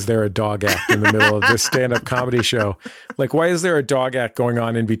fuck is there a dog act in the middle of this stand-up comedy show? Like, why is there a dog act going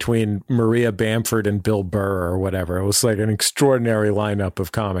on in between Maria Bamford and Bill Burr or whatever? It was like an extraordinary lineup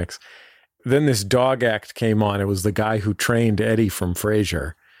of comics. Then this dog act came on. It was the guy who trained Eddie from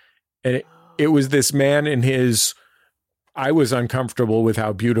Frasier. And it was this man in his... I was uncomfortable with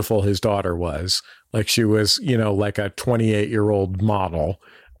how beautiful his daughter was. Like she was, like a 28-year-old model,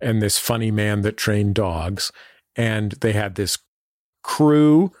 and this funny man that trained dogs. And they had this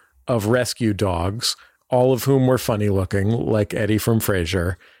crew of rescue dogs, all of whom were funny looking, like Eddie from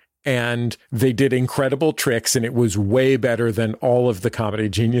Frasier. And they did incredible tricks, and it was way better than all of the comedy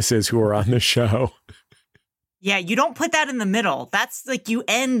geniuses who were on the show. Yeah, you don't put that in the middle. That's like you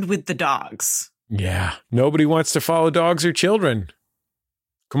end with the dogs. Yeah, nobody wants to follow dogs or children.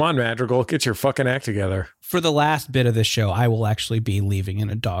 Come on, Madrigal, get your fucking act together. For the last bit of the show, I will actually be leaving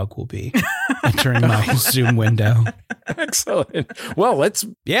and a dog will be entering my Zoom window. Excellent. Well, let's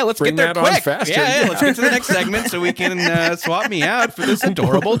get there quick. On faster. Yeah, let's get to the next segment so we can swap me out for this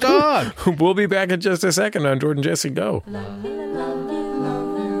adorable dog. We'll be back in just a second on Jordan Jesse Go.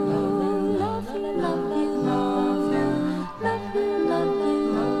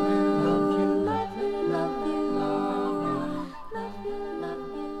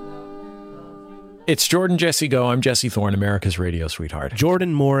 It's Jordan Jesse Go. I'm Jesse Thorne, America's radio sweetheart.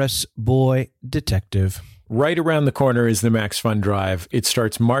 Jordan Morris, boy detective. Right around the corner is the Max Fun Drive. It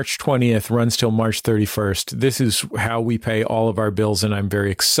starts March 20th, runs till March 31st. This is how we pay all of our bills, and I'm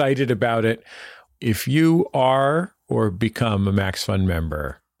very excited about it. If you are or become a Max Fun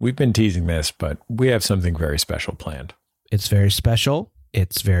member, we've been teasing this, but we have something very special planned. It's very special.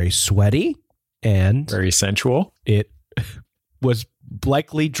 It's very sweaty and very sensual. It was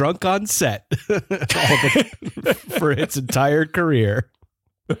likely drunk on set for its entire career.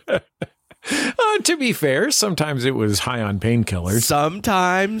 To be fair, sometimes it was high on painkillers.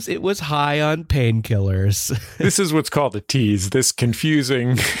 Sometimes it was high on painkillers. This is what's called a tease. This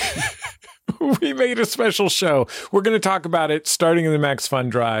confusing. We made a special show. We're going to talk about it starting in the Max Fun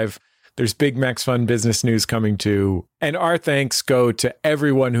Drive. There's big Max Fun business news coming too. And our thanks go to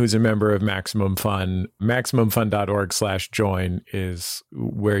everyone who's a member of Maximum Fun. MaximumFun.org/join is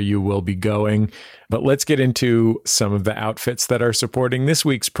where you will be going. But let's get into some of the outfits that are supporting this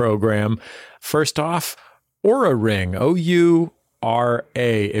week's program. First off, Oura Ring,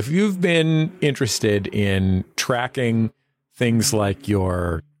 O-U-R-A. If you've been interested in tracking things like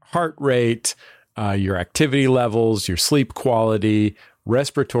your heart rate, your activity levels, your sleep quality,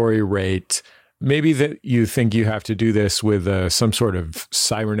 respiratory rate, maybe that you think you have to do this with some sort of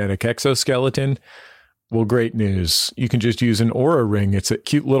cybernetic exoskeleton. Well, great news. You can just use an Oura Ring. It's a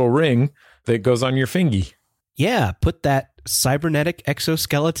cute little ring that goes on your fingy. Yeah, put that cybernetic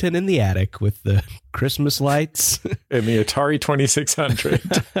exoskeleton in the attic with the Christmas lights. And the Atari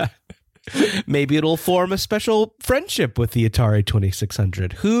 2600. Maybe it'll form a special friendship with the Atari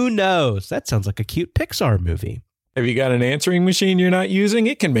 2600. Who knows? That sounds like a cute Pixar movie. Have you got an answering machine you're not using?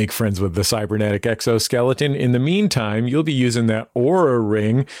 It can make friends with the cybernetic exoskeleton. In the meantime, you'll be using that Oura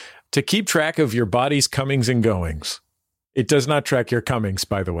Ring to keep track of your body's comings and goings. It does not track your comings,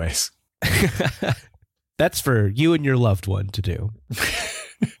 by the way. That's for you and your loved one to do.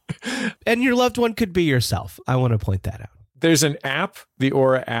 And your loved one could be yourself. I want to point that out. There's an app, the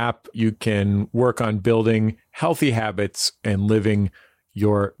Oura app. You can work on building healthy habits and living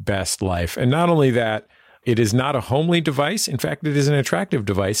your best life. And not only that, It is not a homely device. In fact, it is an attractive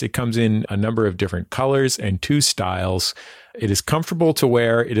device. It comes in a number of different colors and 2 styles. It is comfortable to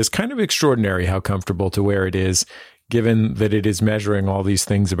wear. It is kind of extraordinary how comfortable to wear it is, given that it is measuring all these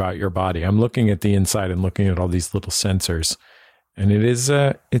things about your body. I'm looking at the inside and looking at all these little sensors, and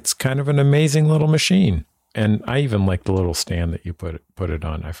it's kind of an amazing little machine. And I even like the little stand that you put it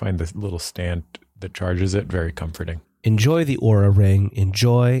on. I find the little stand that charges it very comforting. Enjoy the Oura Ring.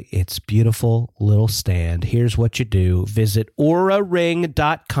 Enjoy its beautiful little stand. Here's what you do. Visit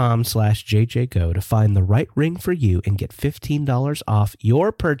ouraring.com/JJGo to find the right ring for you and get $15 off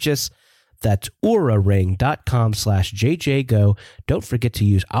your purchase. That's ouraring.com/JJGo. Don't forget to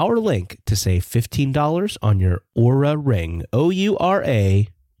use our link to save $15 on your Oura Ring. OURA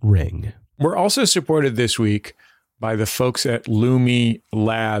ring. We're also supported this week by the folks at Lumi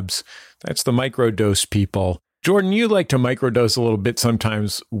Labs. That's the microdose people. Jordan, you like to microdose a little bit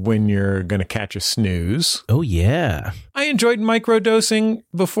sometimes when you're going to catch a snooze. Oh, yeah. I enjoyed microdosing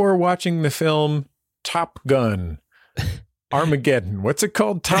before watching the film Top Gun. Armageddon. What's it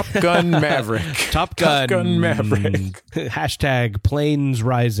called? Top Gun Maverick. Top Gun Maverick. Hashtag planes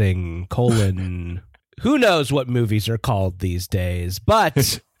rising, : Who knows what movies are called these days?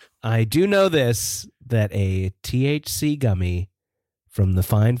 But I do know this, that a THC gummy from the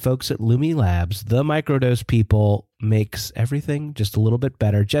fine folks at Lumi Labs, the microdose people, makes everything just a little bit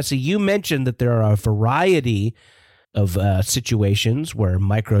better. Jesse, you mentioned that there are a variety of situations where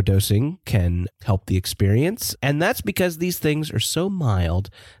microdosing can help the experience, and that's because these things are so mild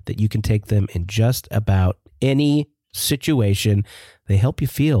that you can take them in just about any situation. They help you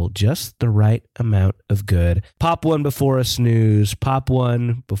feel just the right amount of good. Pop one before a snooze. Pop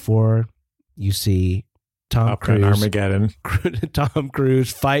one before you see Tom Cruise, Armageddon. Tom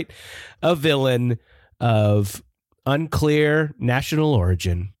Cruise fight a villain of unclear national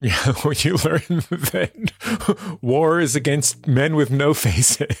origin. Yeah, when you learn that war is against men with no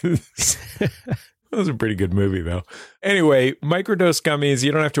faces. That was a pretty good movie, though. Anyway, microdose gummies,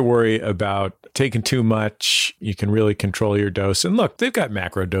 you don't have to worry about taking too much. You can really control your dose. And look, they've got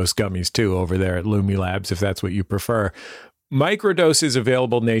macrodose gummies, too, over there at Lumi Labs, if that's what you prefer. Microdose is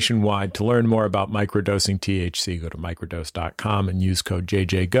available nationwide. To learn more about microdosing THC, go to microdose.com and use code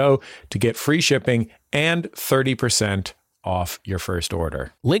JJGO to get free shipping and 30% off your first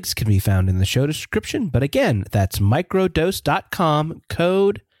order. Links can be found in the show description, but again, that's microdose.com,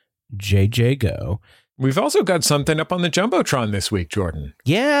 code JJGO. We've also got something up on the Jumbotron this week, Jordan.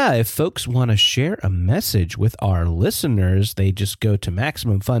 Yeah, if folks want to share a message with our listeners, they just go to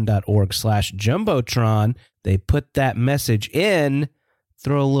MaximumFun.org/Jumbotron. They put that message in,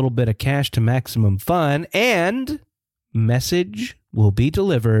 throw a little bit of cash to Maximum Fun, and message will be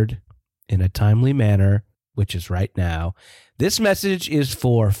delivered in a timely manner, which is right now. This message is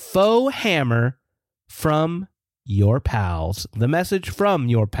for Faux Hammer from your pals. The message from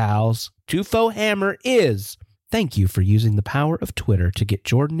your pals to Faux Hammer is, thank you for using the power of Twitter to get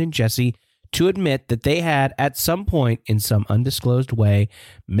Jordan and Jesse to admit that they had, at some point in some undisclosed way,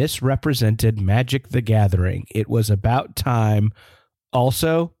 misrepresented Magic the Gathering. It was about time.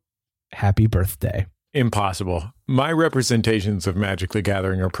 Also, happy birthday. Impossible. My representations of Magic the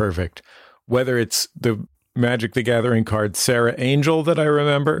Gathering are perfect. Whether it's the Magic the Gathering card Sarah Angel that I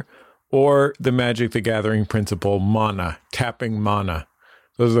remember, or the Magic the Gathering principle mana, tapping mana.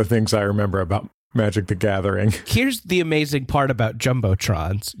 Those are the things I remember about Magic the Gathering. Here's the amazing part about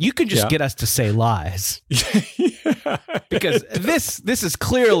Jumbotrons. You can just get us to say lies. Because this is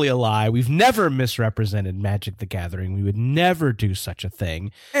clearly a lie. We've never misrepresented Magic the Gathering. We would never do such a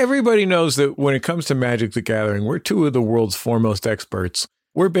thing. Everybody knows that when it comes to Magic the Gathering, we're two of the world's foremost experts.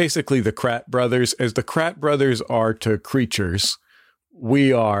 We're basically the Krat brothers. As the Krat brothers are to creatures,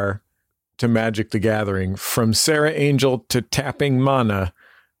 we are to Magic the Gathering. From Sarah Angel to tapping mana,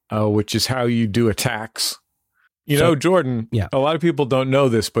 which is how you do attacks. You know, Jordan, a lot of people don't know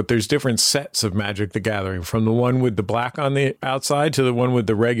this, but there's different sets of Magic the Gathering, from the one with the black on the outside to the one with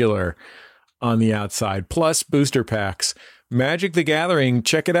the regular on the outside, plus booster packs. Magic the Gathering,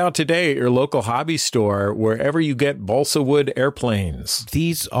 check it out today at your local hobby store, wherever you get balsa wood airplanes.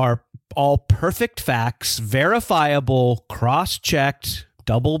 These are all perfect facts, verifiable, cross-checked,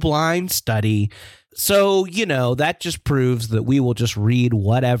 double-blind study. So, you know, that just proves that we will just read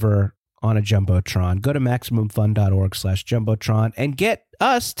whatever on a Jumbotron. Go to MaximumFun.org/Jumbotron and get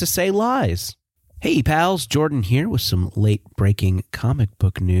us to say lies. Hey, pals, Jordan here with some late-breaking comic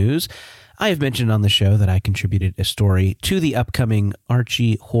book news. I have mentioned on the show that I contributed a story to the upcoming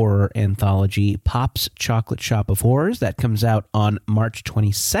Archie horror anthology, Pop's Chocolate Shop of Horrors. That comes out on March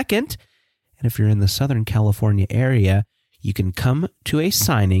 22nd. And if you're in the Southern California area, you can come to a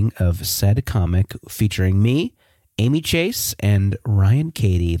signing of said comic featuring me, Amy Chase, and Ryan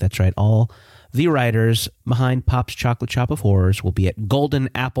Cady. That's right, all the writers behind Pop's Chocolate Shop of Horrors will be at Golden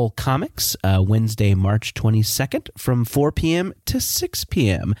Apple Comics Wednesday, March 22nd from 4 p.m. to 6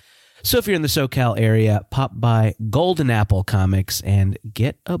 p.m. So if you're in the SoCal area, pop by Golden Apple Comics and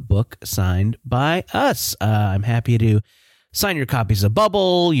get a book signed by us. I'm happy to sign your copies of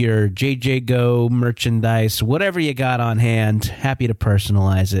Bubble, your JJ Go merchandise, whatever you got on hand. Happy to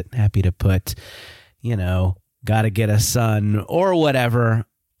personalize it. Happy to put, gotta get a son or whatever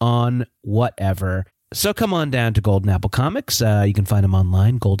on whatever. So come on down to Golden Apple Comics. You can find them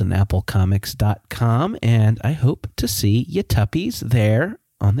online, goldenapplecomics.com. And I hope to see you tuppies there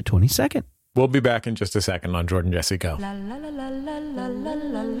on the 22nd. We'll be back in just a second on Jordan Jesse Go.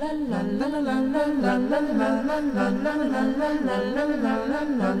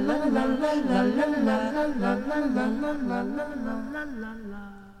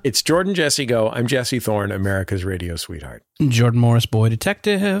 It's Jordan Jesse Go. I'm Jesse Thorne, America's radio sweetheart. Jordan Morris, boy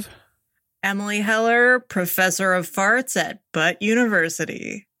detective. Emily Heller, professor of farts at Butt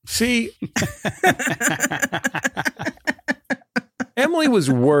University. See, Emily was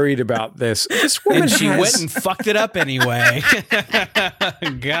worried about this. This woman and she went and fucked it up anyway.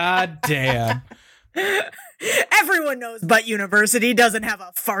 God damn. Everyone knows Butt University doesn't have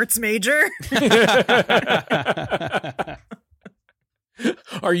a farts major.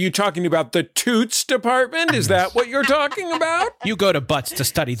 Are you talking about the Toots department? Is that what you're talking about? You go to Butts to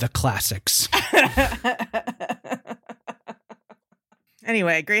study the classics.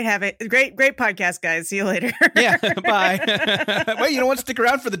 Anyway, great podcast, guys. See you later. Yeah, bye. Wait, you don't want to stick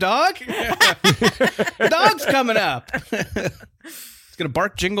around for the dog? The dog's coming up. It's going to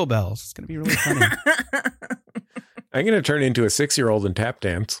bark jingle bells. It's going to be really funny. I'm going to turn into a 6-year-old and tap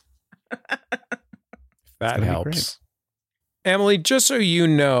dance. That helps. Emily, just so you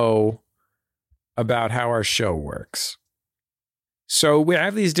know about how our show works. So we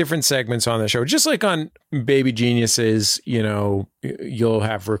have these different segments on the show, just like on Baby Geniuses, you'll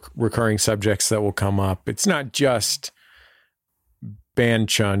have recurring subjects that will come up. It's not just band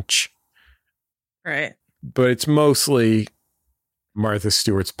chunch. Right. But it's mostly Martha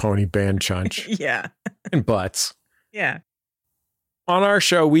Stewart's pony band chunch. Yeah. And butts. Yeah. On our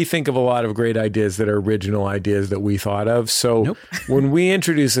show, we think of a lot of great ideas that are original ideas that we thought of. So when we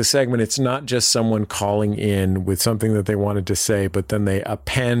introduce a segment, it's not just someone calling in with something that they wanted to say, but then they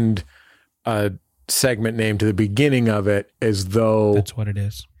append a segment name to the beginning of it as though that's what it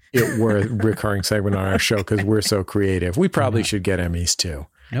is. It were a recurring segment on our show because we're so creative. We probably should get Emmys too.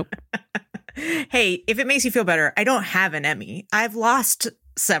 Nope. Hey, if it makes you feel better, I don't have an Emmy. I've lost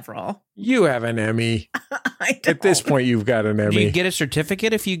several. You have an Emmy. At this point, you've got an Emmy. Do you get a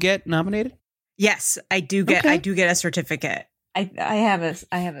certificate if you get nominated? Yes, I do get. Okay. I do get a certificate. I have it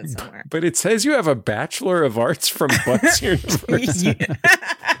somewhere. But it says you have a Bachelor of Arts from Butts University.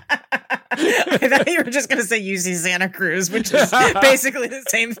 I thought you were just going to say UC Santa Cruz, which is basically the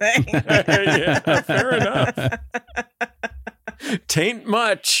same thing. Yeah, fair enough. Tain't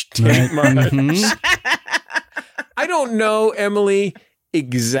much. Mm-hmm. I don't know, Emily,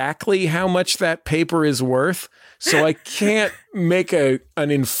 exactly how much that paper is worth, so I can't make an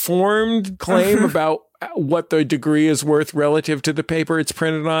informed claim about what the degree is worth relative to the paper it's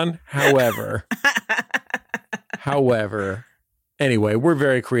printed on. However, anyway, we're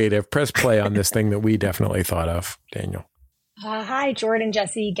very creative. Press play on this thing that we definitely thought of, Daniel. Hi, Jordan,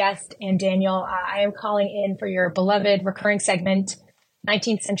 Jesse, guest, and Daniel. I am calling in for your beloved recurring segment,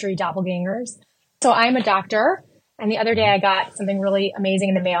 19th Century Doppelgangers. So I'm a doctor, and the other day I got something really amazing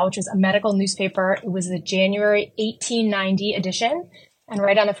in the mail, which was a medical newspaper. It was the January 1890 edition. And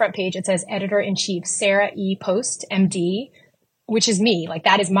right on the front page, it says Editor-in-Chief Sarah E. Post, MD, which is me. Like,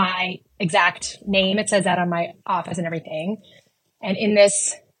 that is my exact name. It says that on my office and everything. And in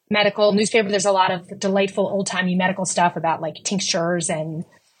this medical newspaper, there's a lot of delightful old-timey medical stuff about like tinctures and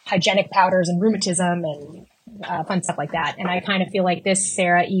hygienic powders and rheumatism and fun stuff like that. And I kind of feel like this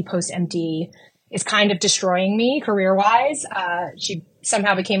Sarah E. Post, MD is kind of destroying me career-wise. She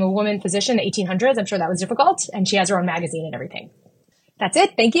somehow became a woman physician in the 1800s. I'm sure that was difficult. And she has her own magazine and everything. That's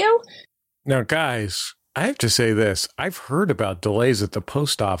it. Thank you. Now, guys, I have to say this. I've heard about delays at the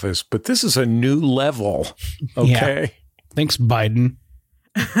post office, but this is a new level. Okay. Yeah. Thanks, Biden.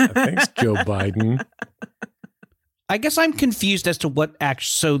 Thanks, Joe Biden. I guess I'm confused as to what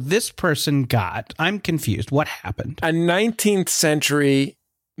so this person got. I'm confused. What happened? A 19th century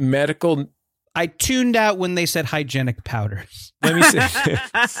medical I tuned out when they said hygienic powders. Let me see.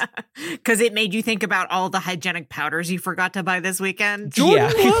 Because it made you think about all the hygienic powders you forgot to buy this weekend.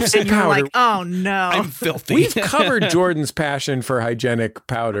 Jordan loves and a you're powder. like, oh no. I'm filthy. We've covered Jordan's passion for hygienic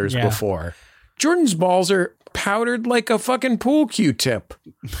powders before. Jordan's balls are powdered like a fucking pool Q-tip.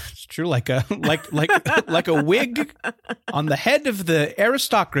 It's true, like a wig on the head of the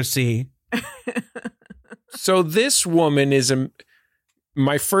aristocracy. So this woman is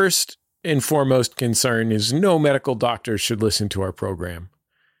my first and foremost concern is no medical doctor should listen to our program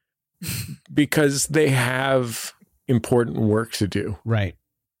because they have important work to do. Right.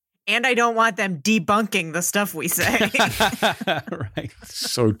 And I don't want them debunking the stuff we say. Right.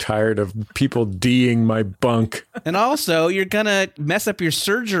 So tired of people D'ing my bunk. And also, you're going to mess up your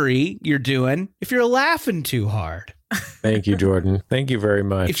surgery you're doing if you're laughing too hard. Thank you, Jordan. Thank you very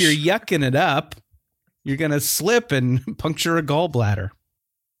much. If you're yucking it up, you're going to slip and puncture a gallbladder.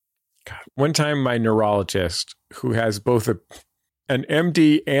 God. One time, my neurologist, who has both an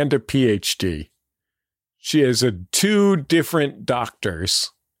MD and a PhD, she has 2 different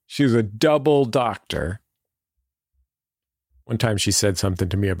doctors. She's a double doctor. One time she said something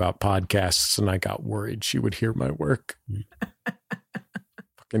to me about podcasts, and I got worried she would hear my work.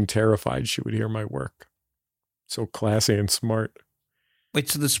 Fucking terrified she would hear my work. So classy and smart. Wait,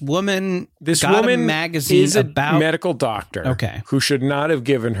 so this woman This got woman a magazine is a about medical doctor who should not have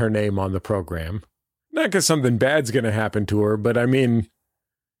given her name on the program. Not because something bad's going to happen to her, but I mean,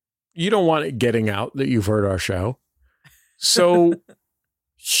 you don't want it getting out that you've heard our show. So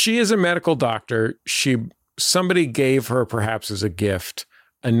she is a medical doctor. Somebody gave her, perhaps as a gift,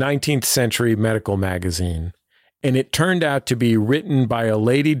 a 19th century medical magazine. And it turned out to be written by a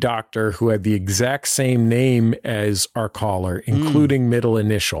lady doctor who had the exact same name as our caller, including middle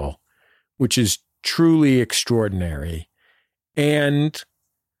initial, which is truly extraordinary. And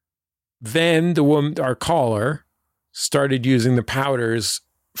then our caller, started using the powders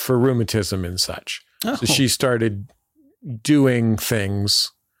for rheumatism and such. Oh. So she started doing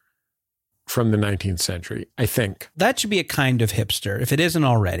things from the 19th century, I think. That should be a kind of hipster, if it isn't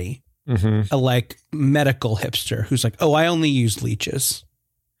already. Mm-hmm. A like medical hipster who's like, oh, I only use leeches.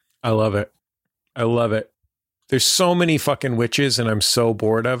 I love it. I love it. There's so many fucking witches and I'm so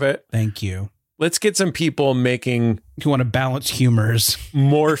bored of it. Thank you. Let's get some people making You want to balance humors.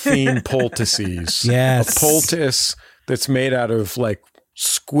 morphine poultices. Yes. A poultice that's made out of like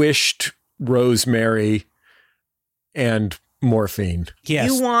squished rosemary and morphine.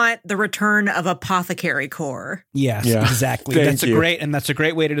 Yes. You want the return of Apothecary Core. Yes, Yeah. exactly. Thank That's you. a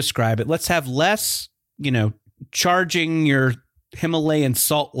great way to describe it. Let's have less, charging your Himalayan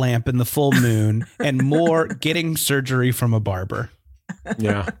salt lamp in the full moon and more getting surgery from a barber.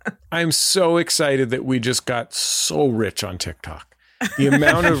 Yeah. I'm so excited that we just got so rich on TikTok. The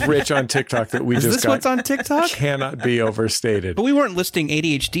amount of rich on TikTok that we Is just this got what's on TikTok? cannot be overstated. But we weren't listing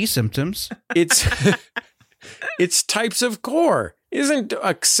ADHD symptoms. It's types of core. Isn't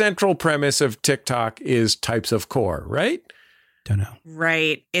a central premise of TikTok is types of core, right? Don't know.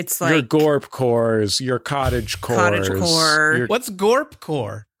 Right. It's like Your Gorp cores, your cottage cores. Cottage core. Your What's Gorp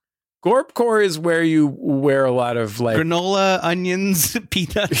Core? Gorp core is where you wear a lot of like Granola, onions,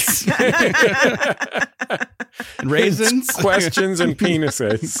 peanuts, and raisins. questions and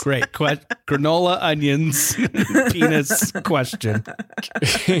penises. Great. Granola, onions, penis question.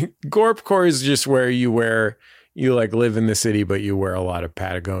 Gorp core is just where you like live in the city, but you wear a lot of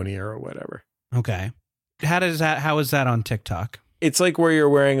Patagonia or whatever. Okay. How is that on TikTok? It's like where you're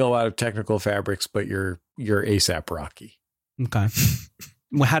wearing a lot of technical fabrics, but you're ASAP Rocky. Okay.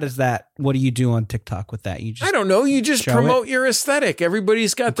 Well, what do you do on TikTok with that? I don't know. You just show promote your aesthetic.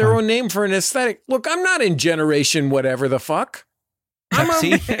 Everybody's got their own name for an aesthetic. Look, I'm not in generation whatever the fuck. I'm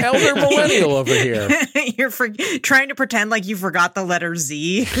an elder millennial over here. You're trying to pretend like you forgot the letter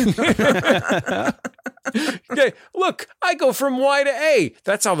Z. Okay, look, I go from Y to A.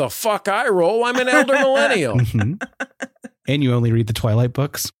 That's how the fuck I roll. I'm an elder millennial. Mm-hmm. And you only read the Twilight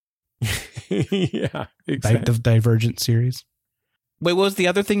books? Yeah, exactly. The Divergent series. Wait, what was the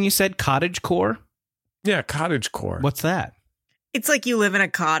other thing you said? Cottage core? Yeah, cottage core. What's that? It's like you live in a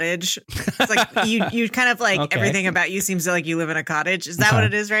cottage. It's like you kind of like Okay. everything about you seems like you live in a cottage. Is that Okay. what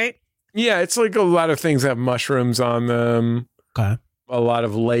it is, right? Yeah, it's like a lot of things have mushrooms on them. Okay. A lot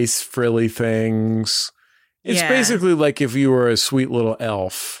of lace frilly things. It's Yeah. basically like if you were a sweet little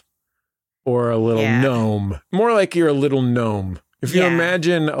elf or a little Yeah. gnome. More like you're a little gnome. If you Yeah.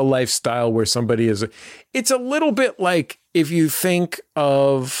 imagine a lifestyle where somebody is, it's a little bit like if you think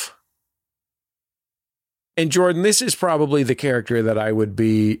of, and Jordan, this is probably the character that I would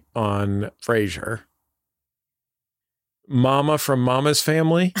be on Frasier. Mama from Mama's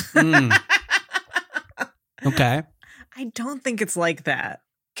Family. Mm. Okay. I don't think it's like that.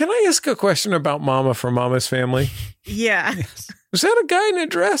 Can I ask a question about Mama from Mama's Family? Yeah. Was that a guy in a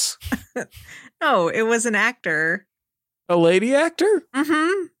dress? No, it was an actor. A lady actor?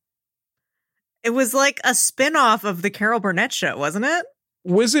 Mm-hmm. It was like a spin-off of the Carol Burnett show, wasn't it?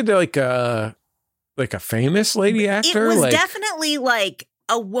 Was it like a famous lady actor? It was definitely like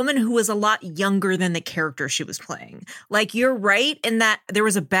a woman who was a lot younger than the character she was playing. Like, you're right in that there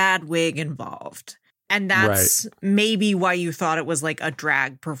was a bad wig involved. And that's maybe why you thought it was like a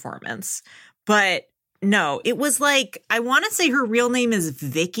drag performance. But no, it was like, I want to say her real name is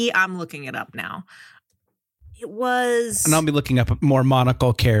Vicky. I'm looking it up now. It was... And I'll be looking up more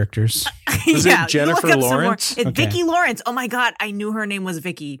monocle characters. Was it Jennifer Lawrence? It's okay. Vicky Lawrence. Oh my God. I knew her name was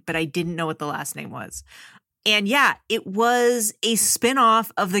Vicky, but I didn't know what the last name was. And yeah, it was a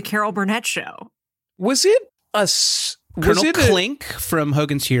spinoff of the Carol Burnett show. Was it a... Colonel Klink from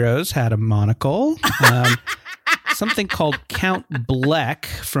Hogan's Heroes had a monocle. Something called Count Bleck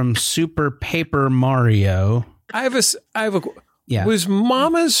from Super Paper Mario. I have a yeah. Was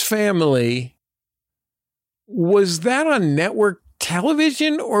Mama's Family, was that on network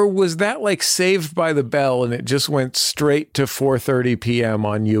television, or was that like Saved by the Bell and it just went straight to 4:30 p.m.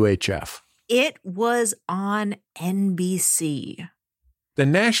 on UHF? It was on NBC. The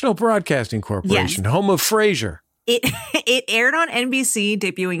National Broadcasting Corporation, home of Frasier. It aired on NBC,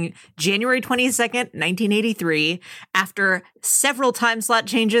 debuting January 22nd, 1983. After several time slot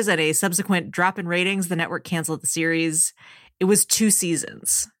changes and a subsequent drop in ratings, the network canceled the series. It was 2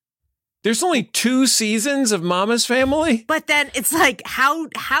 seasons. There's only 2 seasons of Mama's Family? But then it's like, how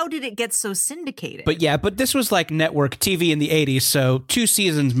did it get so syndicated? But this was like network TV in the 80s, so 2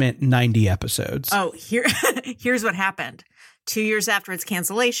 seasons meant 90 episodes. Oh, here's what happened. 2 years after its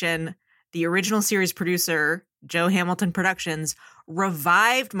cancellation, the original series producer, Joe Hamilton Productions,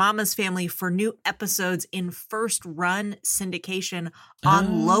 revived Mama's Family for new episodes in first run syndication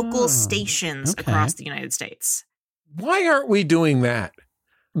on local stations across the United States. Why aren't we doing that?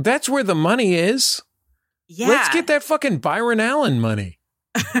 That's where the money is. Yeah. Let's get that fucking Byron Allen money.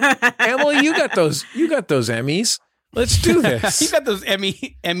 Emily, you got those Emmys. Let's do this. You got those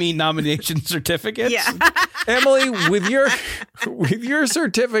Emmy nomination certificates? Yeah. Emily, with your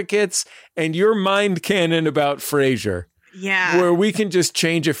certificates and your mind canon about Frasier. Yeah. Where we can just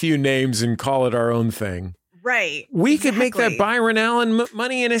change a few names and call it our own thing. Right. We could make that Byron Allen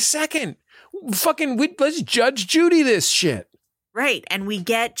money in a second. Let's Judge Judy this shit. Right. And we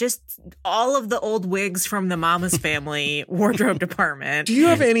get just all of the old wigs from the Mama's Family wardrobe department. Do you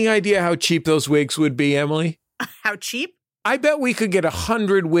have any idea how cheap those wigs would be, Emily? How cheap? I bet we could get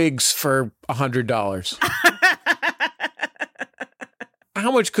 100 wigs for $100.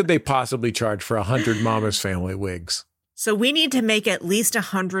 How much could they possibly charge for 100 Mama's Family wigs? So we need to make at least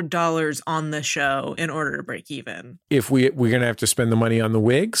 $100 on the show in order to break even. If we're going to have to spend the money on the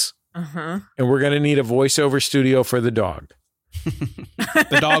wigs, and we're going to need a voiceover studio for the dog.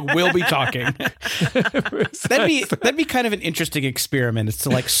 The dog will be talking. That'd be kind of an interesting experiment. Is to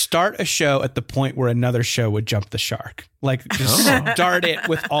like start a show at the point where another show would jump the shark. Like just start it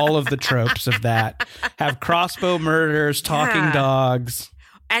with all of the tropes of that. Have crossbow murders, talking dogs.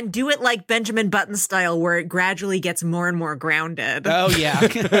 And do it like Benjamin Button style, where it gradually gets more and more grounded. Oh, yeah.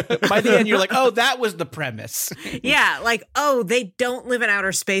 By the end, you're like, oh, that was the premise. Yeah, like, oh, they don't live in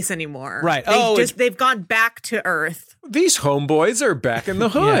outer space anymore. Right. They've gone back to Earth. These homeboys are back in the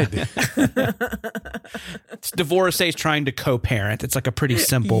hood. Yeah. It's divorcees trying to co-parent. It's like a pretty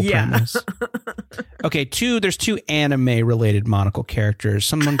simple premise. Okay, there's 2 anime-related monocle characters.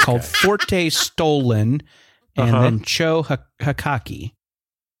 Someone called Forte Stolen and then Cho Hakaki.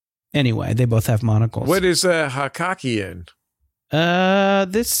 Anyway, they both have monocles. What is Hakaki in?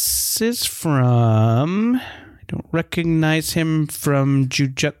 This is from... I don't recognize him from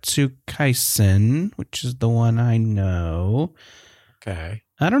Jujutsu Kaisen, which is the one I know. Okay.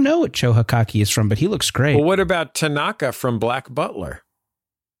 I don't know what Cho Hakaki is from, but he looks great. Well, what about Tanaka from Black Butler?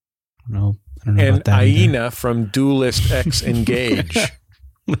 I don't know and about that Aina either. from Duelist X Engage.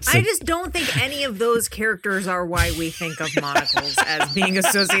 Listen. I just don't think any of those characters are why we think of monocles as being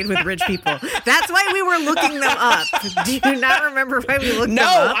associated with rich people. That's why we were looking them up. Do you not remember why we looked them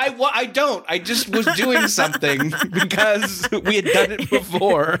up? No, I don't. I just was doing something because we had done it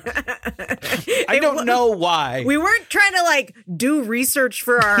before. I don't know why. We weren't trying to like do research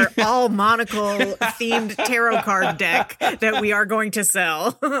for our all monocle themed tarot card deck that we are going to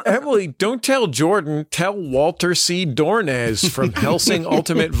sell. Emily, don't tell Jordan. Tell Walter C. Dornez from Helsing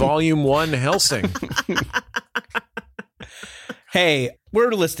Ultimate Volume 1 Helsing. Hey,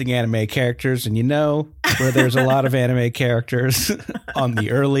 we're listing anime characters, and you know where there's a lot of anime characters on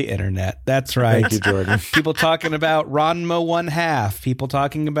the early internet. That's right. Thank you, Jordan. People talking about Ranma 1/2. People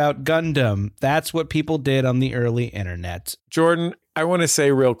talking about Gundam. That's what people did on the early internet. Jordan, I want to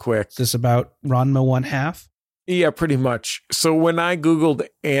say real quick. Is this about Ranma 1/2? Yeah, pretty much. So when I Googled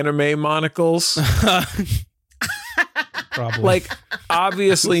anime monocles, Probably. like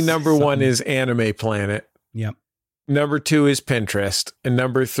obviously number one is Anime Planet. Yep. Number 2 is Pinterest. And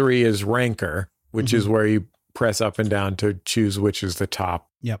number 3 is Ranker, which is where you press up and down to choose which is the top.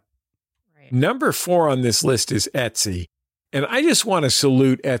 Yep. Right. Number 4 on this list is Etsy. And I just want to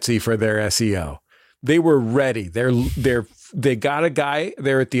salute Etsy for their SEO. They were ready. They got a guy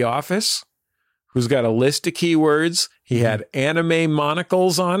there at the office who's got a list of keywords. He had anime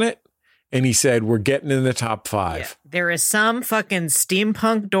monocles on it. And he said, we're getting in the top 5. Yeah. There is some fucking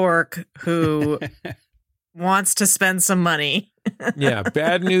steampunk dork who wants to spend some money. Yeah.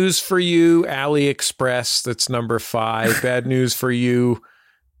 Bad news for you, AliExpress. That's number 5. Bad news for you,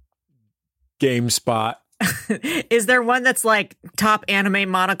 GameSpot. Is there one that's like top anime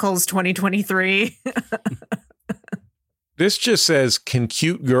monocles 2023? This just says, can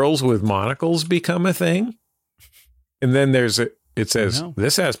cute girls with monocles become a thing? And then it says,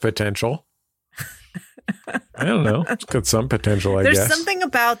 this has potential. I don't know. It's got some potential, I guess. There's something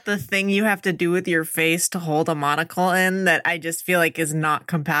about the thing you have to do with your face to hold a monocle in that I just feel like is not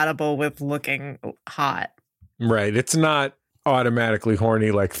compatible with looking hot. Right. It's not automatically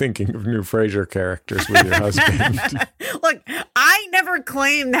horny like thinking of new Frasier characters with your husband. Look, I never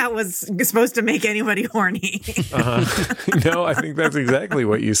claimed that was supposed to make anybody horny. No, I think that's exactly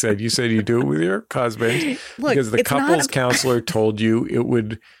what you said. You said you do it with your husband because the couples counselor told you it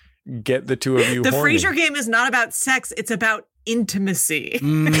would get the two of you The horny. Frasier game is not about sex. It's about intimacy.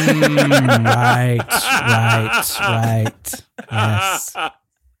 Right. Yes.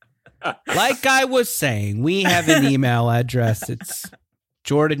 Like I was saying, we have an email address. It's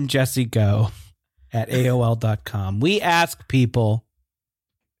jordanjessego@aol.com. We ask people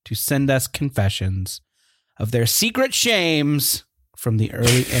to send us confessions of their secret shames from the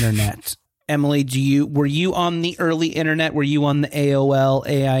early internet. Emily, were you on the early internet? Were you on the AOL,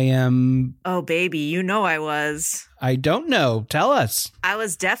 AIM? Oh, baby, you know I was. I don't know. Tell us. I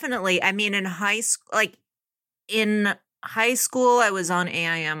was definitely, in high school, I was on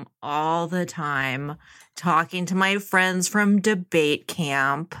AIM all the time, talking to my friends from debate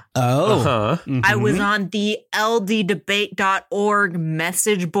camp. Oh. Uh-huh. Mm-hmm. I was on the LDdebate.org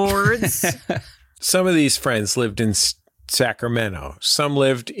message boards. Some of these friends lived in Sacramento. Some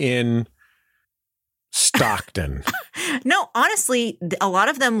lived in Stockton. No, honestly, a lot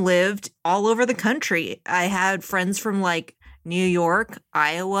of them lived all over the country. I had friends from like New York,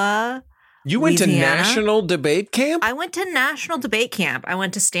 Iowa. You went to Louisiana. National Debate Camp? I went to National Debate Camp. I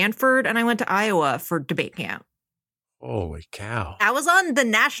went to Stanford and I went to Iowa for debate camp. Holy cow. I was on the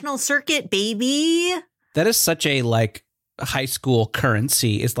national circuit, baby. That is such a high school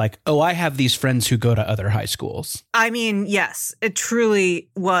currency. Is like, oh, I have these friends who go to other high schools. I mean, yes, it truly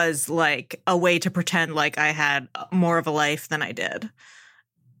was like a way to pretend like I had more of a life than I did.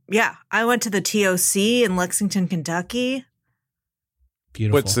 Yeah, I went to the TOC in Lexington, Kentucky.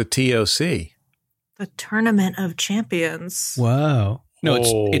 Beautiful. What's the TOC? The Tournament of Champions. Whoa. No, it's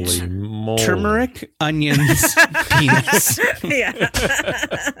Holy moly. turmeric, onions, penis. Yeah.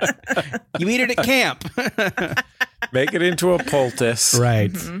 You eat it at camp. Make it into a poultice.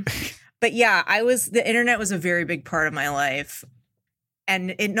 Right. Mm-hmm. But yeah, the internet was a very big part of my life.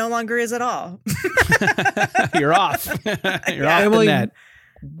 And it no longer is at all. You're off. You're off Emily, the net.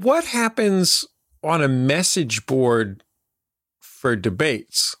 what happens on a message board for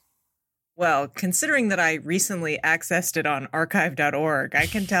debates? Well, considering that I recently accessed it on archive.org, I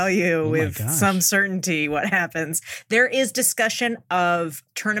can tell you with some certainty what happens. There is discussion of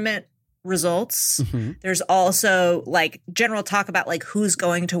tournament results. Mm-hmm. There's also general talk about who's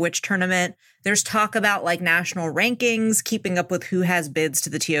going to which tournament. There's talk about national rankings, keeping up with who has bids to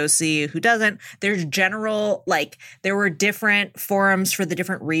the TOC, who doesn't. There's general, there were different forums for the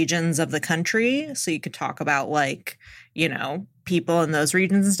different regions of the country. So you could talk about people in those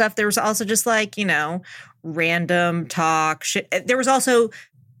regions and stuff. There was also just random talk shit. There was also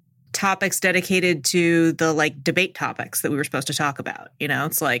topics dedicated to the debate topics that we were supposed to talk about.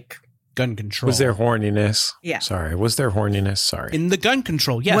 It's gun control. Was there horniness? Yeah. Sorry. Was there horniness? Sorry. In the gun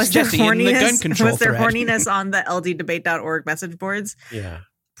control. Yes, was there Jesse, horniness? In the gun control Was there thread. horniness on the LDdebate.org message boards? Yeah.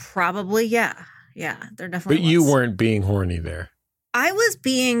 Probably, yeah. Yeah, there definitely But was. you weren't being horny there. I was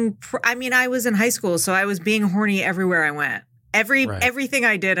being, I was in high school, so I was being horny everywhere I went. Everything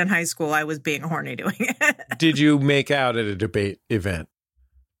I did in high school, I was being horny doing it. Did you make out at a debate event?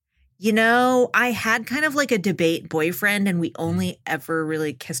 You know, I had kind of like a debate boyfriend, and we only ever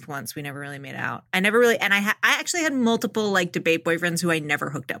really kissed once. We never really made out. I actually had multiple like debate boyfriends who I never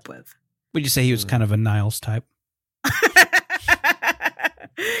hooked up with. Would you say he was kind of a Niles type?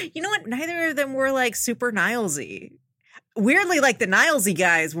 You know what? Neither of them were like super Nilesy. Weirdly, like the Nilesy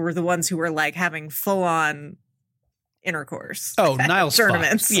guys were the ones who were like having full on intercourse. Oh, Niles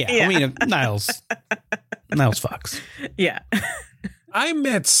tournaments. Yeah, I mean Niles fucks. Yeah. I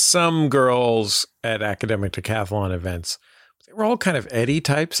met some girls at academic decathlon events. They were all kind of Eddie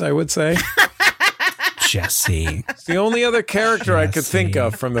types, I would say. Jesse. It's the only other character I could think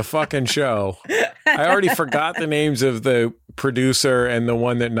of from the fucking show. I already forgot the names of the producer and the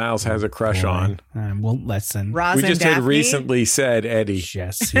one that Niles has a crush on. Well, listen. Roz we and just Daphne? had recently said Eddie.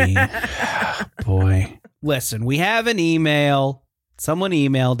 Jesse. Boy. Listen, we have an email. Someone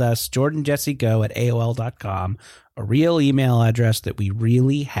emailed us, jordanjessego@aol.com, a real email address that we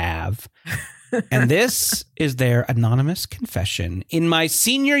really have. And this is their anonymous confession. In my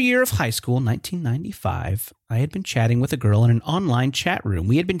senior year of high school, 1995, I had been chatting with a girl in an online chat room.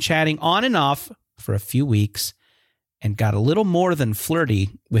 We had been chatting on and off for a few weeks and got a little more than flirty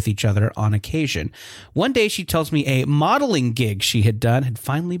with each other on occasion. One day she tells me a modeling gig she had done had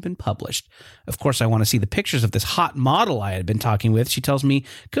finally been published. Of course, I want to see the pictures of this hot model I had been talking with. She tells me,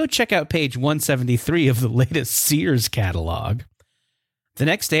 go check out page 173 of the latest Sears catalog. The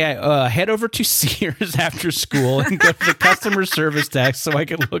next day, I head over to Sears after school and go to the customer service desk so I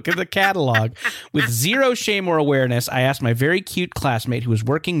could look at the catalog. With zero shame or awareness, I asked my very cute classmate who was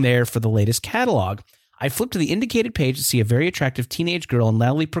working there for the latest catalog. I flip to the indicated page to see a very attractive teenage girl and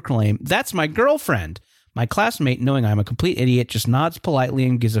loudly proclaim, "That's my girlfriend." My classmate, knowing I'm a complete idiot, just nods politely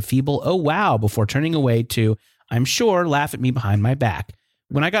and gives a feeble, "Oh, wow," before turning away to, I'm sure, laugh at me behind my back.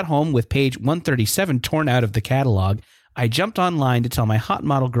 When I got home with page 137 torn out of the catalog, I jumped online to tell my hot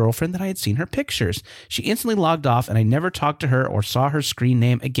model girlfriend that I had seen her pictures. She instantly logged off, and I never talked to her or saw her screen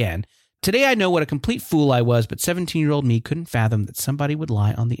name again. Today I know what a complete fool I was, but 17-year-old me couldn't fathom that somebody would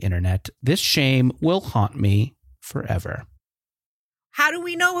lie on the internet. This shame will haunt me forever. How do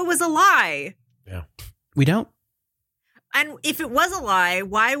we know it was a lie? Yeah. We don't. And if it was a lie,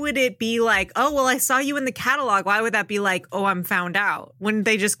 why would it be like, oh, well, I saw you in the catalog. Why would that be like, oh, I'm found out? Wouldn't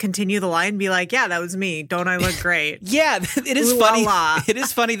they just continue the lie and be like, yeah, that was me. Don't I look great? Yeah, it is funny. It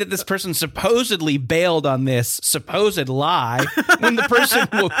is funny that this person supposedly bailed on this supposed lie when the person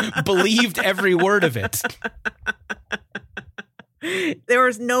believed every word of it. There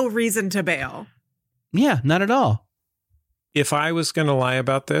was no reason to bail. Yeah, not at all. If I was going to lie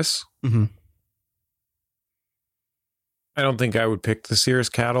about this, I don't think I would pick the Sears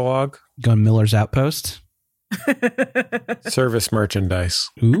catalog. Go on Miller's Outpost. Service merchandise.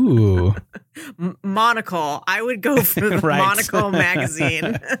 Ooh. Monocle. I would go for the Right. Monocle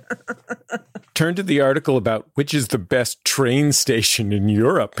magazine. Turn to the article about which is the best train station in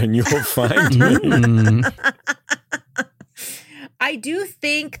Europe and you'll find me. I do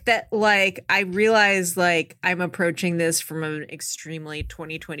think that, like, I realize, like, I'm approaching this from an extremely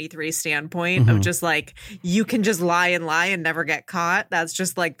 2023 standpoint of just, like, you can just lie and never get caught. That's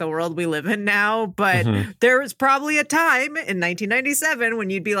just, like, the world we live in now. But there was probably a time in 1997 when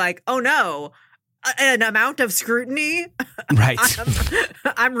you'd be like, oh, no, an amount of scrutiny. Right.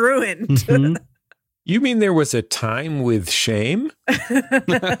 I'm ruined. You mean there was a time with shame?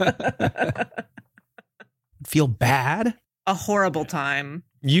 Feel bad? A horrible time.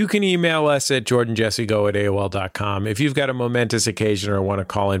 You can email us at jordanjessego@aol.com. If you've got a momentous occasion or want to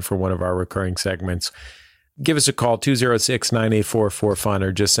call in for one of our recurring segments, give us a call, 206-9844-FUN,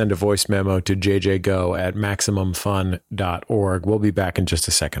 or just send a voice memo to jjgo@maximumfun.org. We'll be back in just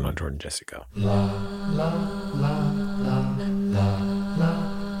a second on Jordan Jesse Go.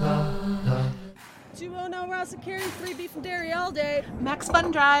 Carrying 3 beef and dairy all day. Max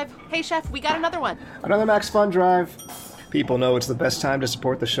Fun Drive. Hey, Chef, we got another one. Another Max Fun Drive. People know it's the best time to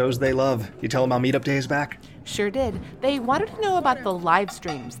support the shows they love. You tell them how Meetup Day is back? Sure did. They wanted to know about the live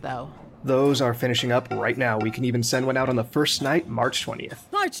streams, though. Those are finishing up right now. We can even send one out on the first night, March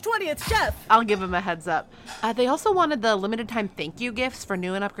 20th. March 20th, Chef! I'll give them a heads up. They also wanted the limited time thank you gifts for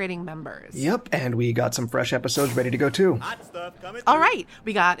new and upgrading members. Yep, and we got some fresh episodes ready to go too. All right,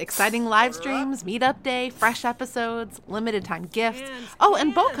 we got exciting live streams, Meetup Day, fresh episodes, limited time gifts. Oh,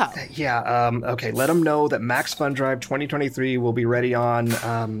 and BOCO. Yeah, okay, let them know that Max Fun Drive 2023 will be ready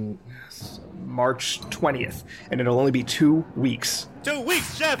on March 20th, and it'll only be 2 weeks. 2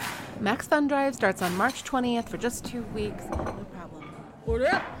 weeks, Chef! Max Fun Drive starts on March 20th for just 2 weeks. No problem.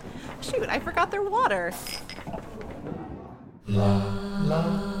 Order up! Shoot, I forgot their water.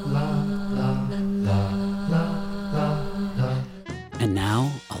 And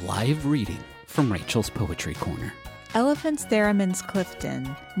now, a live reading from Rachel's Poetry Corner. Elephants Theremins Clifton,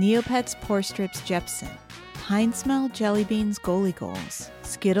 Neopets Porstrips Jepson, Pine Smell Jellybeans Goalie Goals,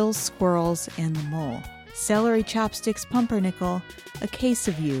 Skittles Squirrels and the Mole, Celery Chopsticks Pumpernickel, A Case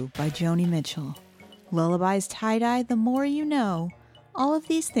of You by Joni Mitchell, Lullabies Tie-Dye The More You Know, all of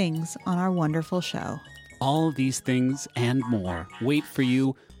these things on our wonderful show. All of these things and more wait for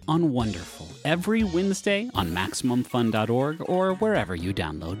you on Wonderful every Wednesday on MaximumFun.org or wherever you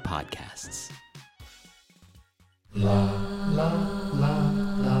download podcasts.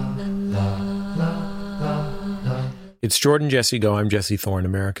 It's Jordan Jesse Go. I'm Jesse Thorne,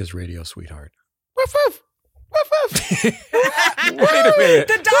 America's radio sweetheart. Woof, woof. Woof, woof. Wait a minute.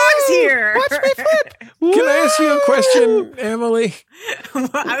 The dog's here. Watch me flip. Can I ask you a question, Emily?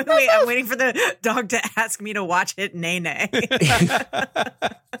 I'm waiting for the dog to ask me to watch it nay nay.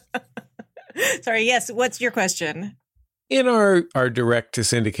 Sorry, yes. What's your question? In our direct to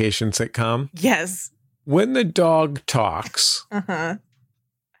syndication sitcom, Yes. when the dog talks, Uh-huh.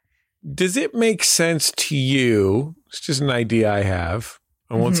 does it make sense to you? It's just an idea I have.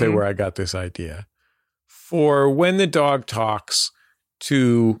 I won't say where I got this idea. For when the dog talks,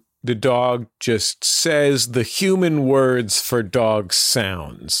 the dog just says the human words for dog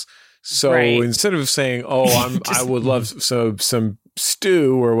sounds. So Right. instead of saying, "Oh, I would love some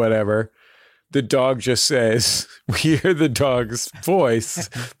stew" or whatever, the dog just says, we hear the dog's voice,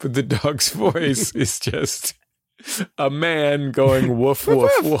 but the dog's voice is just a man going woof,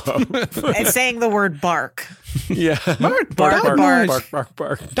 woof, woof. And saying the word bark. Yeah. Bark, Bark, dog bark, noise. bark, bark,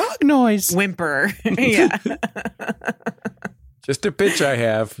 bark. Dog noise. Whimper. Yeah. Just a pitch I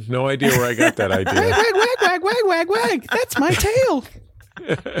have. No idea where I got that Wag, idea. wag, wag, wag, wag, wag, wag. That's my tail.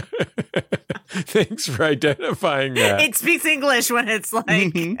 Thanks for identifying that. It speaks English when it's like Some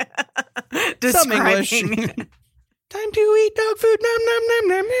English. describing. Time to eat dog food. Nom, nom, nom,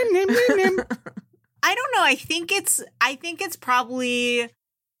 nom, nom, nom, nom, nom. I don't know. I think it's probably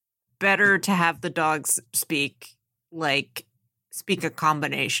better to have the dogs speak a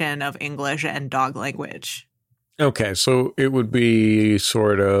combination of English and dog language. Okay, so it would be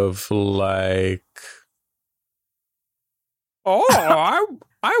sort of like,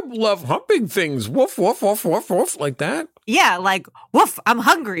 I love humping things. Woof, woof, woof, woof, woof, like that. Yeah, like woof, I'm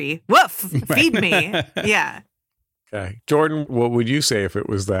hungry. Woof, feed me. Yeah. Okay. Jordan, what would you say if it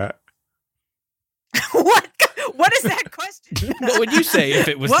was that? What is that question? What would you say if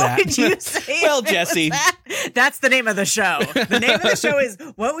it was what that? would you say? Well, if it was Jesse. that? That's the name of the show. The name of the show is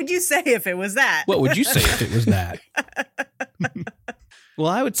 "What Would You Say If It Was That?" What would you say if it was that? Well,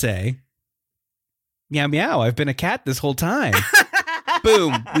 I would say, meow, meow, I've been a cat this whole time.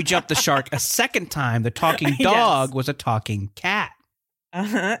 Boom, we jumped the shark a second time. The talking dog was a talking cat.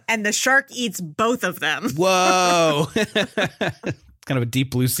 Uh-huh. And the shark eats both of them. Whoa. Kind of a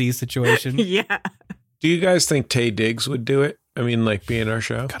Deep Blue Sea situation. Yeah. Do you guys think Taye Diggs would do it? I mean, like, be in our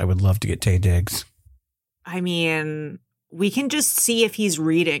show? God, I would love to get Taye Diggs. I mean, we can just see if he's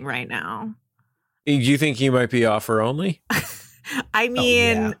reading right now. Do you think he might be offer only? I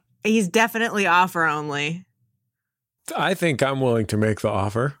mean, he's definitely offer only. I think I'm willing to make the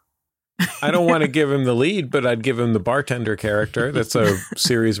offer. I don't want to give him the lead, but I'd give him the bartender character. That's a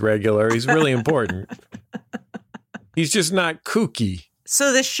series regular. He's really important. He's just not kooky.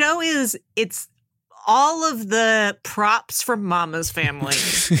 So the show it's all of the props from Mama's Family,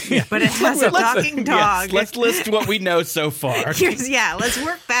 but it has a talking dog. Yes, let's list what we know so far. Let's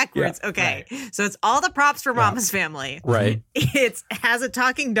work backwards. Yeah, okay. Right. So it's all the props from Mama's Family. Right. It has a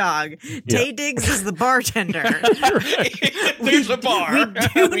talking dog. Yeah. Taye Diggs is the bartender. There's a bar. We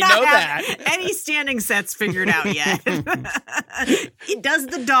do We not know have that. any standing sets figured out yet. Does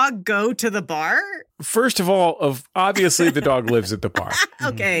the dog go to the bar? First of all, obviously the dog lives at the bar.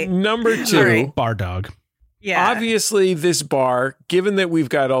 Okay. Number two, right. Bar dog. Yeah. Obviously, this bar, given that we've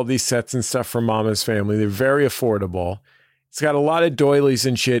got all these sets and stuff from Mama's Family, they're very affordable. It's got a lot of doilies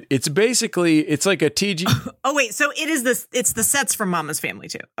and shit. It's like a TG. Oh wait, so it's the sets from Mama's Family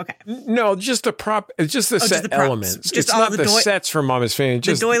too. Okay. No, just the prop. It's just the set just the props. elements. Just it's all not the the sets from Mama's Family. The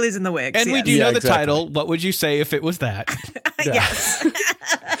Just doilies and the wigs. And we yes. do know the exactly. title. What would you say if it was that? Yes.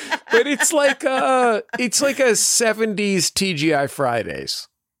 But it's like a 70s TGI Fridays.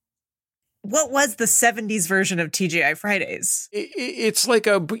 What was the 70s version of TGI Fridays? It's like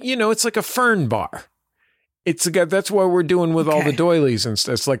a fern bar. That's what we're doing with all the doilies and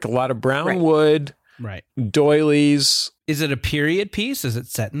stuff. It's like a lot of brown wood, Right. doilies. Is it a period piece? Is it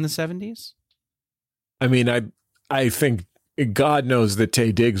set in the 70s? I mean, I think God knows that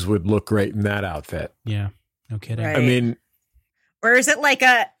Taye Diggs would look great in that outfit. Yeah. No kidding. Right. I mean, Or is it like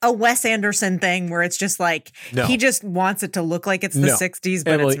a Wes Anderson thing where it's just like he just wants it to look like it's the 60s,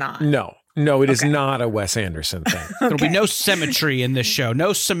 but Emily, it's not? No, it is not a Wes Anderson thing. There'll be no symmetry in this show,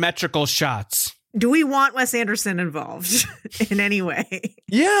 no symmetrical shots. Do we want Wes Anderson involved in any way?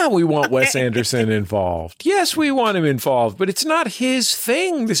 Yeah, we want Wes Anderson involved. Yes, we want him involved, but it's not his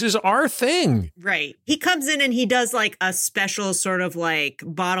thing. This is our thing. Right. He comes in and he does like a special sort of like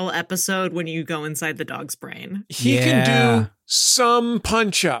bottle episode when you go inside the dog's brain. He can do some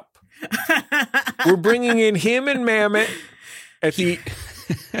punch up. We're bringing in him and Mamet at the...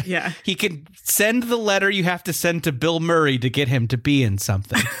 Yeah. He can send the letter you have to send to Bill Murray to get him to be in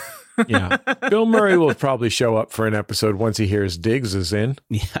something. Yeah. Bill Murray will probably show up for an episode once he hears Diggs is in.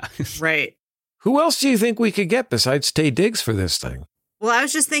 Yeah. Right. Who else do you think we could get besides Taye Diggs for this thing? Well, I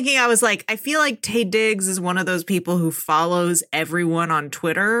was just thinking, I was like, I feel like Taye Diggs is one of those people who follows everyone on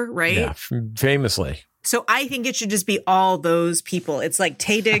Twitter, right? Yeah, famously. So I think it should just be all those people. It's like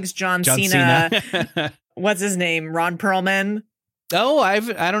Taye Diggs, John Cena. What's his name? Ron Perlman. Oh, I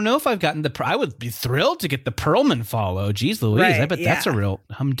don't know if I've gotten I would be thrilled to get the Perlman follow. Jeez Louise, Right, I bet that's a real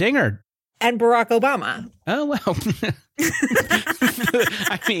humdinger. And Barack Obama. Oh, well.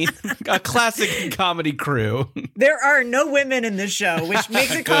 I mean, a classic comedy crew. There are no women in this show, which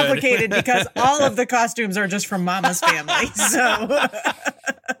makes it complicated because all of the costumes are just from Mama's Family. So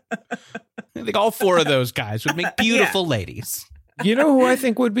I think all four of those guys would make beautiful ladies. You know who I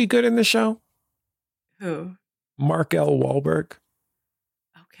think would be good in the show? Who? Mark L. Wahlberg.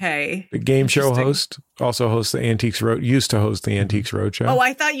 Okay. The game show host, also hosts the Antiques Road, used to host the Antiques Roadshow. Oh,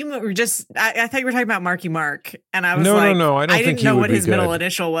 I thought you were just, I thought you were talking about Marky Mark. And I was no, like, I don't think didn't know he would what be his good. middle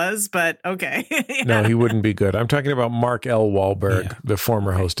initial was, but okay. Yeah. No, he wouldn't be good. I'm talking about Mark L. Wahlberg, the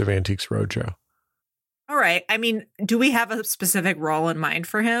former host of Antiques Roadshow. All right. I mean, do we have a specific role in mind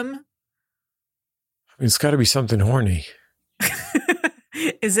for him? It's got to be something horny.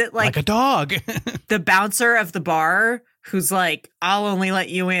 Is it like a dog? The bouncer of the bar who's like, I'll only let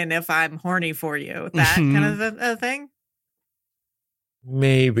you in if I'm horny for you. That kind of a thing?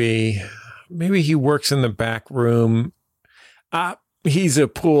 Maybe he works in the back room. He's a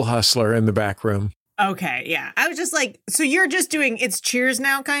pool hustler in the back room. Okay, yeah. I was just like, so you're just doing It's Cheers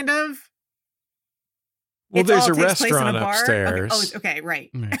now, kind of? Well, It there's all a takes place in restaurant bar? upstairs. Okay. Oh, okay,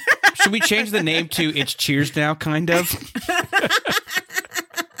 right. Should we change the name to It's Cheers Now, kind of?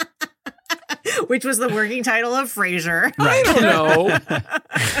 Which was the working title of Frasier. I don't know.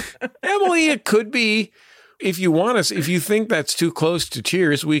 Emily, it could be. If you want us, if you think that's too close to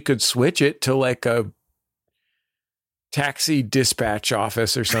Cheers, we could switch it to like a taxi dispatch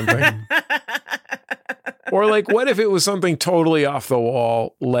office or something. Or like, what if it was something totally off the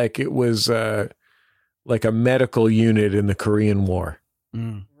wall, like it was like a medical unit in the Korean War?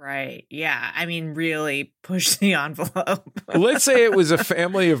 Right. Yeah. I mean, really push the envelope. Let's say it was a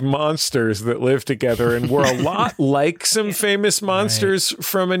family of monsters that lived together and were a lot like some famous monsters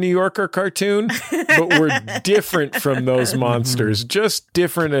from a New Yorker cartoon, but were different from those monsters, just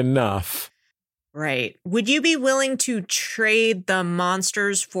different enough. Right. Would you be willing to trade the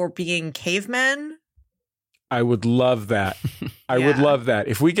monsters for being cavemen? I would love that. I would love that.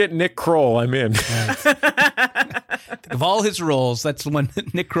 If we get Nick Kroll, I'm in. Of all his roles, that's the one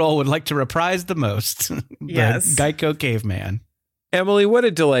that Nick Kroll would like to reprise the most. Yes. The Geico caveman. Emily, what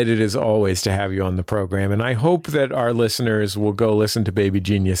a delight it is always to have you on the program. And I hope that our listeners will go listen to Baby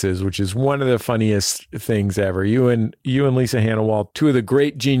Geniuses, which is one of the funniest things ever. You and Lisa Hannawalt, two of the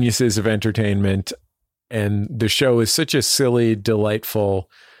great geniuses of entertainment. And the show is such a silly, delightful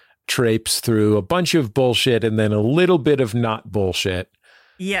traipse through a bunch of bullshit and then a little bit of not bullshit.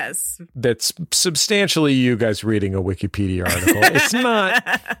 Yes. That's substantially you guys reading a Wikipedia article. It's not.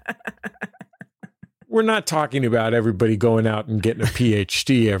 We're not talking about everybody going out and getting a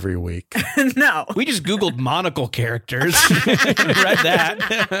PhD every week. No. We just Googled monocle characters. Read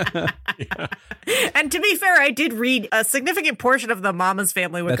that. And to be fair, I did read a significant portion of the Mama's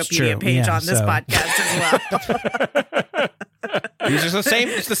Family Wikipedia page on this podcast as well. It's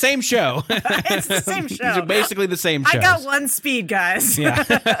the same show. It's the same show. These are basically the same shows. I got one speed, guys. Yeah.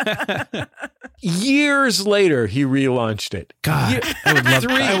 Years later, he relaunched it. God,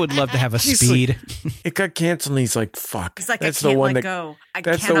 I would love to have a speed. Like, it got canceled, and he's like, "Fuck." He's like, that's I can't the one let that go.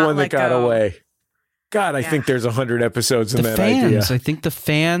 that's the one that got away. God, I think there's 100 episodes in that idea. I think the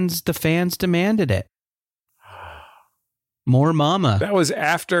fans demanded it. More Mama. That was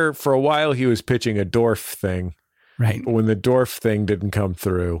after, for a while, he was pitching a Dorf thing. Right. But when the Dorf thing didn't come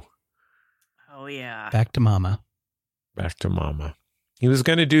through. Oh, yeah. Back to Mama. He was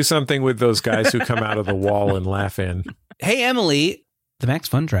going to do something with those guys who come out of the wall and laugh in. Hey, Emily, The Max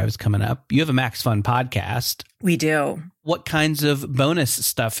Fun Drive is coming up. You have a Max Fun podcast. We do. What kinds of bonus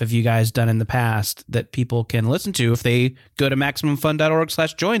stuff have you guys done in the past that people can listen to if they go to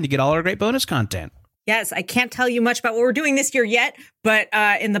MaximumFun.org/join to get all our great bonus content? Yes, I can't tell you much about what we're doing this year yet, but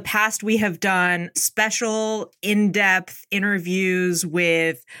in the past we have done special in-depth interviews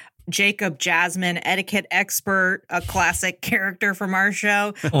with Jacob Jasmine, etiquette expert, a classic character from our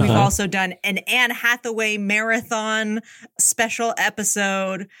show. We've also done an Anne Hathaway marathon special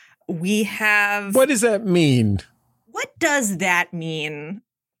episode. We have... What does that mean? What does that mean?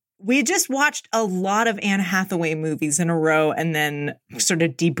 We just watched a lot of Anne Hathaway movies in a row and then sort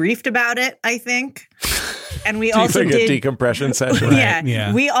of debriefed about it, I think. And we also did a decompression session.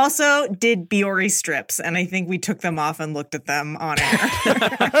 Yeah. We also did Biore strips, and I think we took them off and looked at them on air.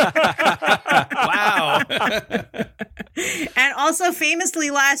 Wow. And also famously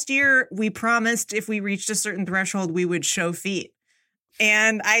last year, we promised if we reached a certain threshold, we would show feet.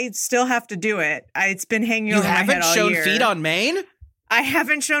 And I still have to do it. It's been hanging over my head all year. You haven't shown feet on Maine? I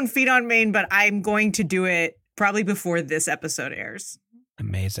haven't shown feet on Maine, but I'm going to do it probably before this episode airs.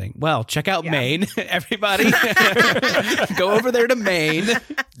 Amazing. Well, check out Maine, everybody. Go over there to Maine.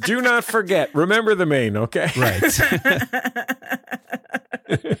 Do not forget. Remember the Maine, okay? Right.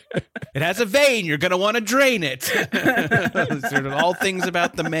 It has a vein. You're going to want to drain it. Sort of all things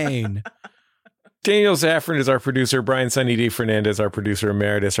about the Maine. Daniel Zaffron is our producer. Brian Sunny D. Fernandez, our producer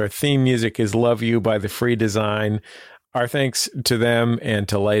emeritus. Our theme music is Love You by The Free Design. Our thanks to them and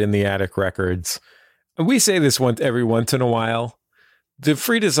to Light in the Attic Records. We say this every once in a while. The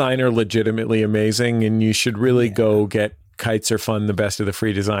Free Design are legitimately amazing, and you should really go get Kites Are Fun, the best of the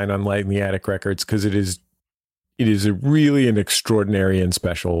Free Design on Light in the Attic Records, because it is really an extraordinary and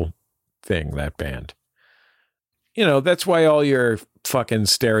special thing, that band. You know, that's why all your fucking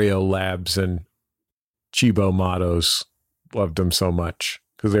Stereo Labs and Chibo Mottos loved them so much,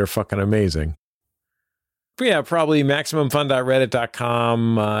 because they're fucking amazing. But yeah, probably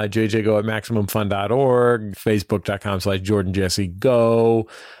MaximumFun.reddit.com, JJGo at MaximumFun.org, Facebook.com/JordanJesseGo,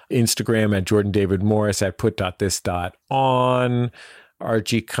 Instagram at JordanDavidMorris, at put.this.on,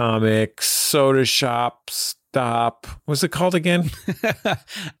 Archie Comics, Soda Shop, Stop. What's it called again?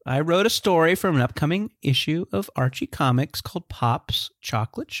 I wrote a story from an upcoming issue of Archie Comics called Pop's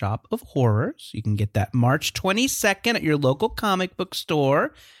Chocolate Shop of Horrors. You can get that March 22nd at your local comic book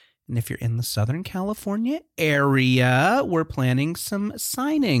store. And if you're in the Southern California area, we're planning some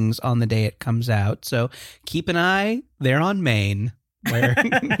signings on the day it comes out. So keep an eye there on Maine, where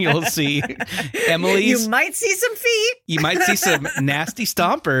you'll see Emily's. You might see some feet. You might see some nasty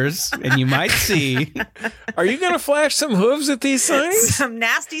stompers, and you might see. Are you going to flash some hooves at these signings? Some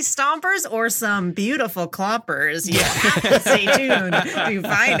nasty stompers or some beautiful clompers? You have to stay tuned to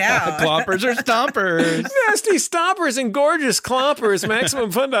find out. Clompers or stompers? Nasty stompers and gorgeous clompers.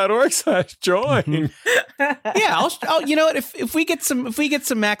 MaximumFun.org/join. Yeah, I'll you know what? If we get some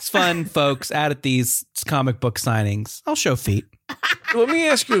Max Fun folks out at these comic book signings, I'll show feet. Let me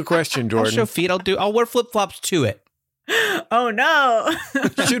ask you a question, Jordan. I'll show feet. I'll wear flip-flops to it. Oh, no.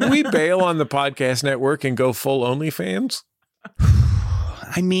 Should we bail on the podcast network and go full OnlyFans?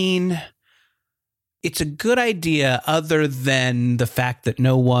 I mean, it's a good idea other than the fact that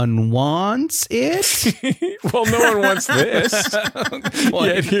no one wants it. Well, no one wants this.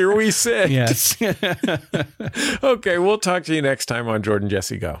 Yet here we sit. Yes. Okay, we'll talk to you next time on Jordan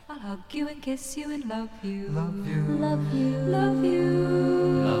Jesse Go. I'll hug you and kiss you and love you. Love you. Love you. Love you.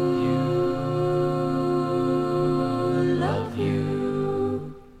 Love you. Love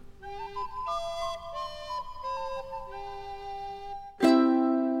you.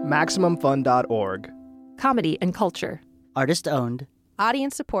 MaximumFun.org. Comedy and culture. Artist owned.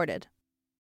 Audience supported.